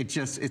know,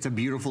 it's a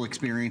beautiful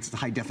experience. It's a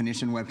high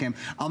definition webcam.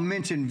 I'll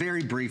mention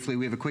very briefly,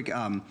 we have a quick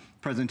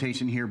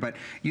presentation here, but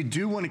you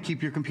do want to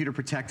keep your computer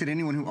protected.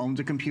 Anyone who owns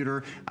a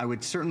computer, I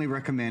would certainly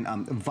recommend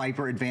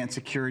Viper Advanced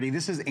Security.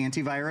 This is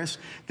antivirus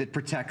that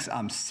protects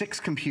 6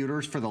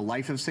 computers for the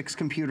life of 6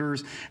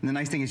 computers. And the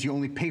nice thing is you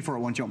only pay for it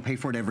once, you don't pay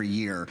for it every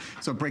year.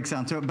 So it breaks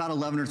down to about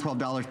 $11 or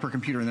 $12 per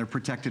computer, and they're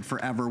protected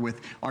forever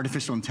with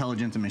artificial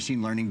intelligence and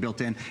machine learning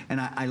built in.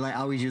 And I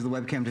always use the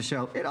webcam to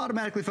show it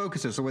automatically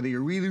focuses. So whether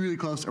you're really, really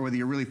close or whether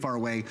you're really far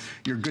away,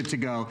 you're good to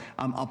go.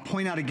 I'll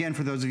point out again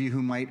for those of you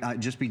who might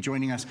just be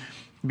joining us,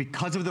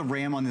 because of the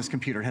RAM on this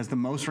computer, it has the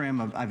most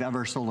RAM I've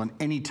ever sold on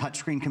any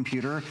touchscreen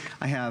computer.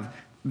 I have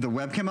the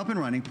webcam up and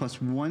running,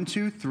 plus 1,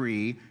 2,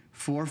 3,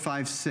 4,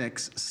 5,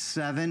 6,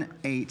 7,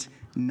 8,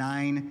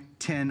 9,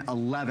 10,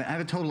 11. I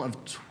have a total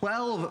of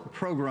 12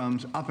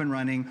 programs up and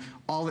running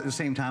all at the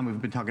same time.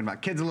 We've been talking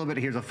about kids a little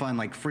bit. Here's a fun,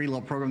 like, free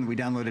little program that we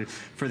downloaded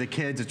for the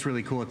kids. It's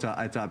really cool. It's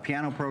a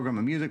piano program,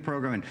 a music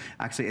program, and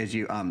actually as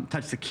you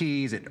touch the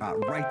keys, it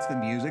writes the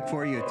music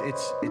for you.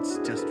 It's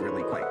just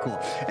really quite cool.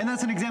 And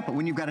that's an example.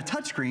 When you've got a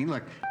touch screen,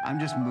 look, I'm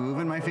just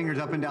moving my fingers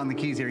up and down the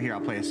keys here. Here,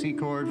 I'll play a C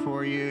chord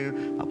for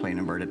you. I'll play an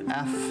inverted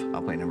F.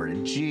 I'll play an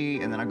inverted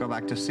G, and then I'll go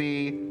back to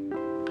C.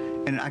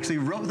 and it actually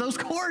wrote those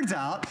chords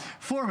out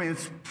for me.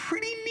 It's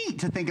pretty neat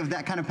to think of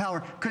that kind of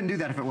power. Couldn't do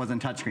that if it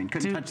wasn't touchscreen.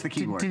 Couldn't touch the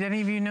keyboard. Did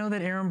any of you know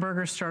that Aaron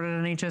Berger started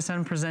on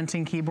HSN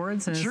presenting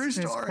keyboards? And True is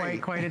story.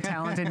 Quite a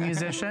talented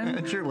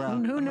musician. True. Well,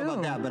 who knew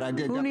about that? But I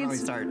did definitely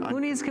start. Who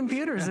needs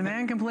computers? The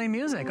man can play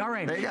music. All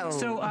right. There you go.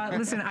 So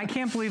listen, I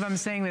can't believe I'm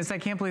saying this. I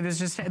can't believe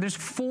there's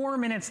 4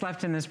 minutes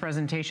left in this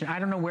presentation. I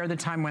don't know where the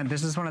time went.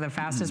 This is one of the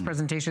fastest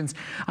presentations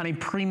on a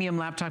premium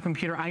laptop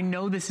computer. I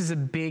know this is a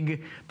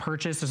big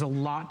purchase. There's a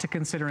lot to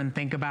consider and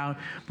think about.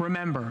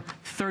 Remember,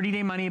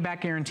 30-day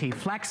money-back guarantee,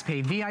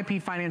 FlexPay,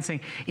 VIP financing.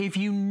 If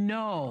you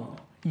know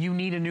you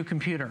need a new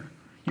computer,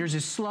 yours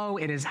is slow,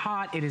 it is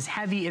hot, it is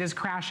heavy, it is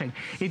crashing.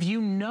 If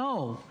you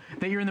know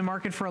that you're in the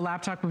market for a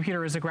laptop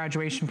computer as a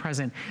graduation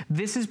present,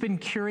 this has been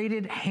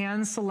curated,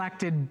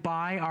 hand-selected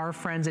by our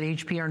friends at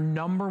HP, our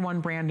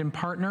 #1 brand and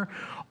partner.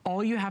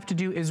 All you have to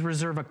do is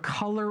reserve a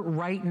color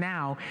right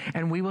now,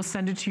 and we will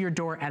send it to your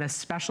door at a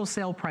special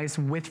sale price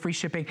with free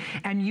shipping.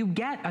 And you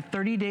get a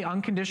 30-day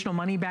unconditional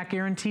money-back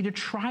guarantee to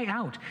try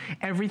out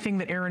everything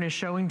that Aaron is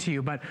showing to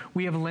you. But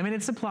we have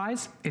limited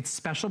supplies. It's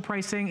special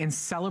pricing in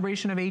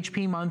celebration of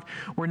HP month.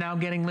 We're now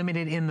getting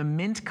limited in the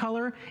mint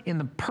color, in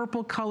the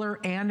purple color,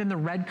 and in the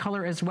red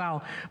color as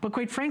well. But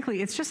quite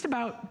frankly, it's just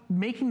about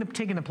taking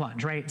the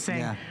plunge, right?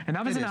 Saying,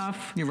 enough is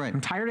enough. You're right.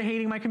 I'm tired of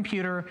hating my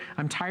computer.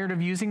 I'm tired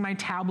of using my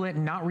tablet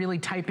and not really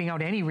typing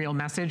out any real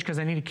message because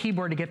I need a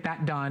keyboard to get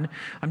that done.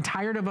 I'm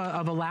tired of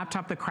a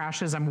laptop that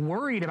crashes. I'm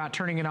worried about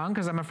turning it on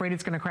because I'm afraid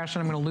it's going to crash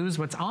and I'm going to lose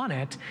what's on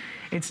it.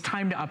 It's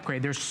time to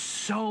upgrade. There's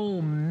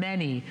so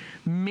many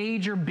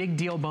major big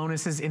deal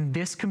bonuses in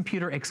this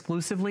computer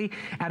exclusively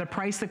at a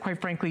price that,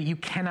 quite frankly, you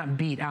cannot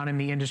beat out in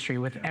the industry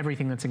with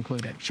everything that's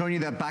included. Showing you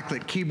that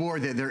backlit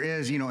keyboard, that there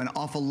is, an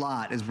awful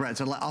lot, as Brett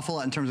said, an awful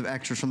lot in terms of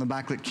extras from the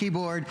backlit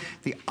keyboard,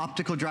 the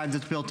optical drive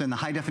that's built in, the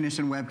high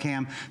definition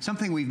webcam.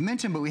 Something we've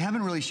mentioned, but we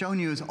haven't really shown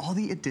you is all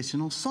the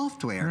additional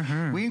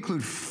software. We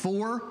include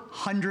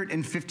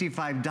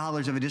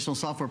 $455 of additional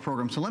software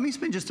programs. So let me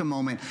spend just a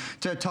moment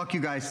to talk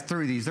you guys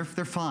through these.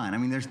 They're fun. I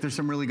mean, there's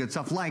some really good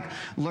stuff, like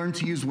learn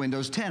to use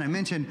Windows 10. I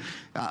mentioned,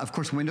 of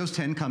course, Windows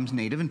 10 comes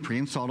native and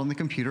pre-installed on the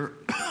computer.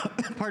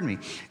 Pardon me.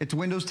 It's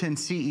Windows 10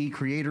 CE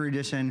Creator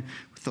Edition.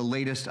 The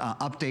latest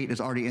update is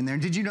already in there.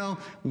 And did you know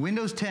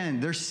Windows 10,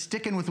 they're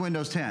sticking with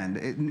Windows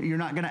 10. You're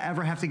not going to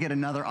ever have to get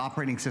another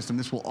operating system.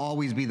 This will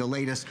always be the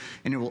latest,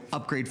 and it will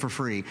upgrade for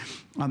free.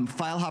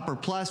 File Hopper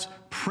Plus,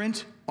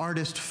 print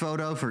artist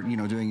photo for,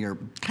 doing your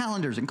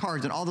calendars and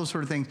cards and all those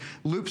sort of things.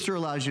 Loopster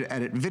allows you to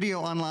edit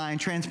video online,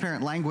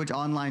 transparent language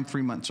online,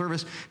 3-month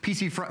service.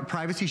 PC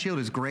Privacy Shield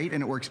is great,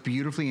 and it works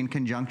beautifully in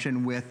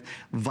conjunction with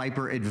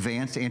Viper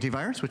Advanced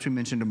Antivirus, which we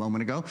mentioned a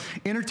moment ago.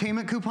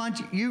 Entertainment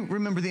coupons, you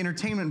remember the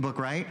entertainment book,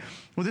 right?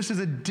 Well, this is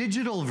a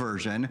digital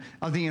version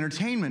of the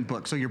entertainment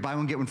book. So you're buy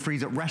one, get one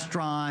free at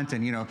restaurants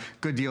and,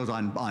 good deals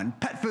on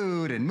pet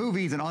food and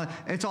movies and all.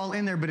 It's all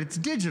in there, but it's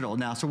digital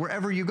now. So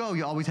wherever you go,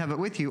 you always have it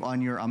with you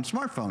on your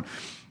smartphone.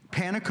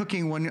 Pana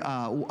Cooking, one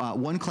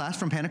class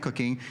from Pana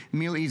Cooking,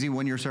 Meal Easy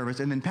 1-year service,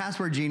 and then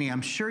Password Genie.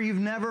 I'm sure you've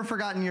never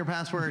forgotten your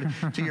password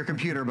to your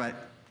computer,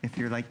 but if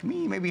you're like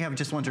me, maybe you have it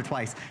just once or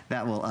twice.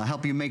 That will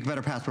help you make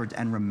better passwords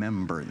and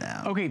remember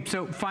them. Okay,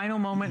 so final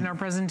moment in our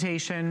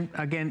presentation.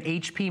 Again,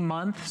 HP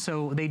month,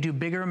 so they do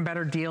bigger and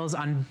better deals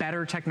on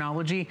better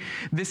technology.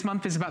 This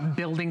month is about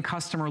building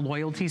customer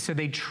loyalty, so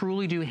they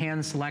truly do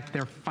hand select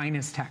their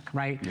finest tech,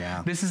 right?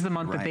 Yeah. This is the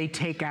month that they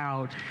take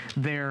out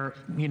their,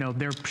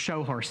 their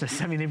show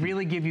horses. I mean, they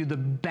really give you the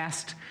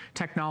best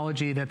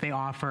technology that they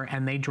offer,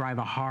 and they drive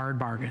a hard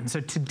bargain.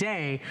 So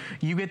today,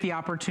 you get the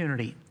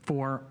opportunity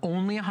for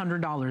only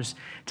 $100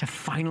 to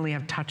finally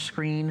have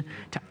touchscreen,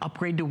 to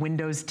upgrade to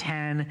Windows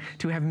 10,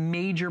 to have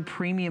major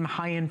premium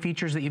high-end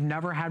features that you've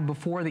never had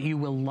before that you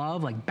will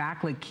love, like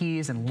backlit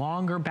keys and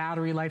longer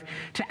battery life,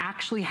 to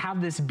actually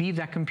have this be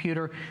that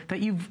computer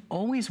that you've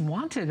always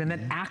wanted and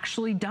that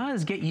actually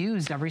does get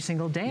used every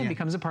single day and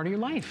becomes a part of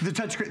your life. The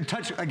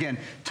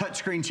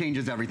touchscreen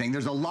changes everything.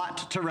 There's a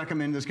lot to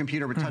recommend this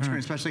computer, but touchscreen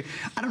especially.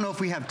 I don't know if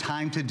we have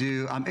time to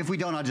do, if we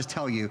don't, I'll just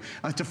tell you,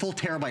 it's a full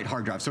terabyte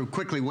hard drive. So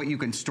quickly, what you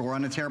can store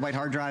on a terabyte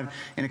hard drive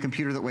in a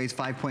computer that weighs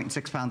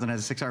 5.6 pounds and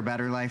has a 6-hour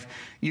battery life.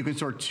 You can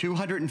store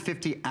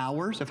 250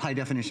 hours of high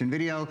definition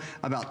video,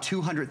 about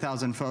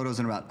 200,000 photos,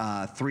 and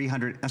about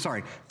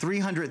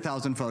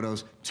 300,000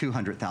 photos,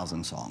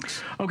 200,000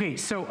 songs. Okay,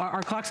 so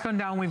our clock's gone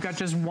down. We've got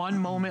just one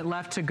moment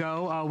left to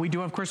go. We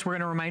do, of course, we're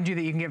going to remind you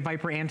that you can get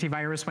Viper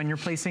Antivirus when you're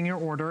placing your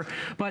order.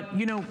 But,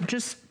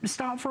 just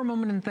stop for a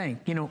moment and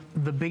think.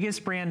 The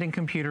biggest brand in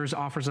computers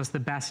offers us the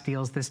best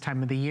deals this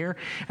time of the year.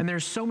 And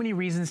there's so many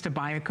reasons to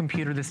buy a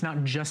computer that's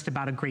not just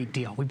about a great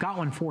deal. We've got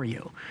one for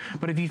you.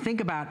 But if you think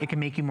about it, can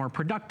make you more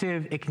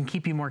productive. It can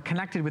keep you more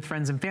connected with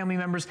friends and family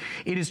members.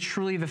 It is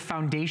truly the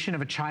foundation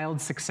of a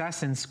child's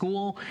success in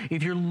school.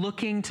 If you're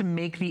looking to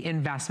make the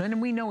investment,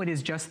 and we know it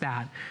is just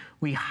that,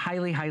 We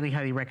highly, highly,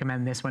 highly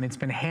recommend this one. It's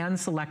been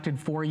hand-selected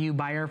for you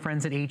by our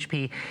friends at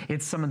HP.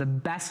 It's some of the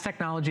best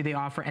technology they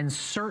offer, and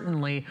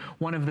certainly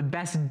one of the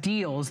best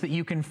deals that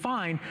you can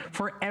find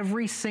for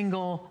every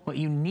single what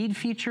you need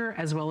feature,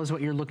 as well as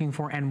what you're looking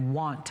for and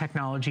want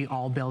technology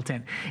all built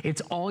in. It's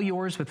all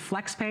yours with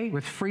FlexPay,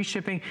 with free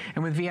shipping,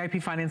 and with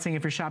VIP financing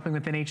if you're shopping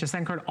with an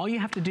HSN card. All you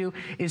have to do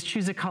is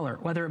choose a color,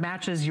 whether it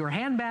matches your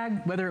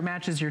handbag, whether it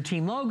matches your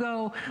team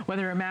logo,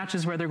 whether it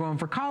matches where they're going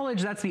for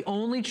college. That's the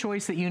only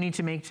choice that you need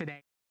to make today.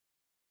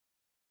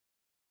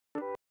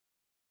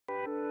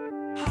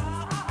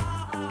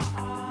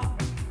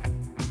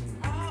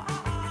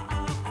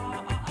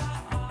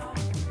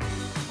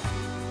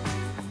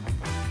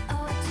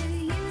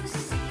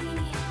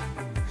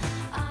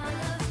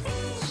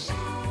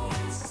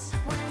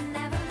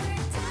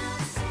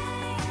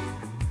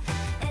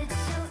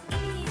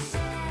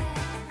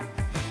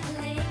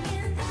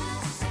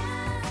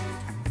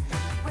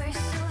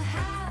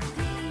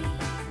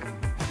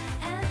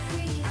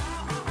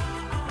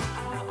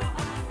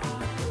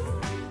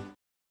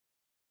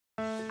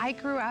 I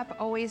grew up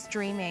always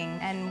dreaming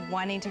and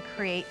wanting to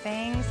create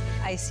things.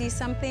 I see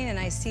something and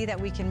I see that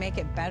we can make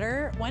it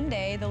better. One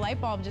day, the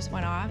light bulb just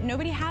went off.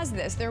 Nobody has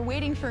this. They're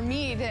waiting for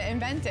me to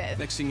invent it.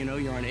 Next thing you know,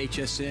 you're on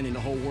HSN and the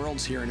whole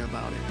world's hearing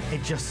about it.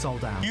 It just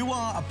sold out. You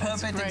are a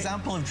perfect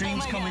example of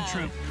dreams coming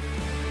true.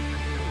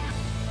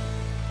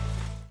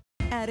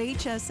 At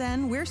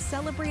HSN, we're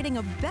celebrating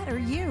a better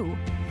you,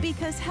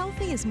 because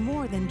healthy is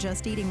more than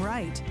just eating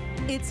right.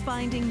 It's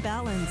finding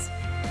balance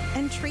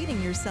and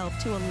treating yourself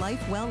to a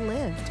life well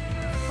lived.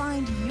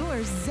 Find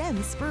your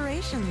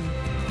Zen-spiration.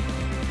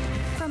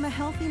 From a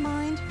healthy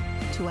mind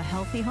to a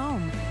healthy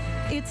home,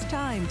 it's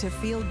time to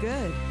feel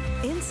good,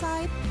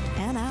 inside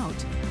and out,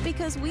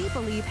 because we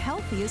believe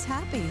healthy is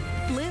happy.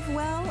 Live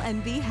well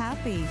and be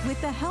happy with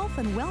the health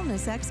and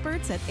wellness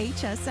experts at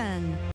HSN.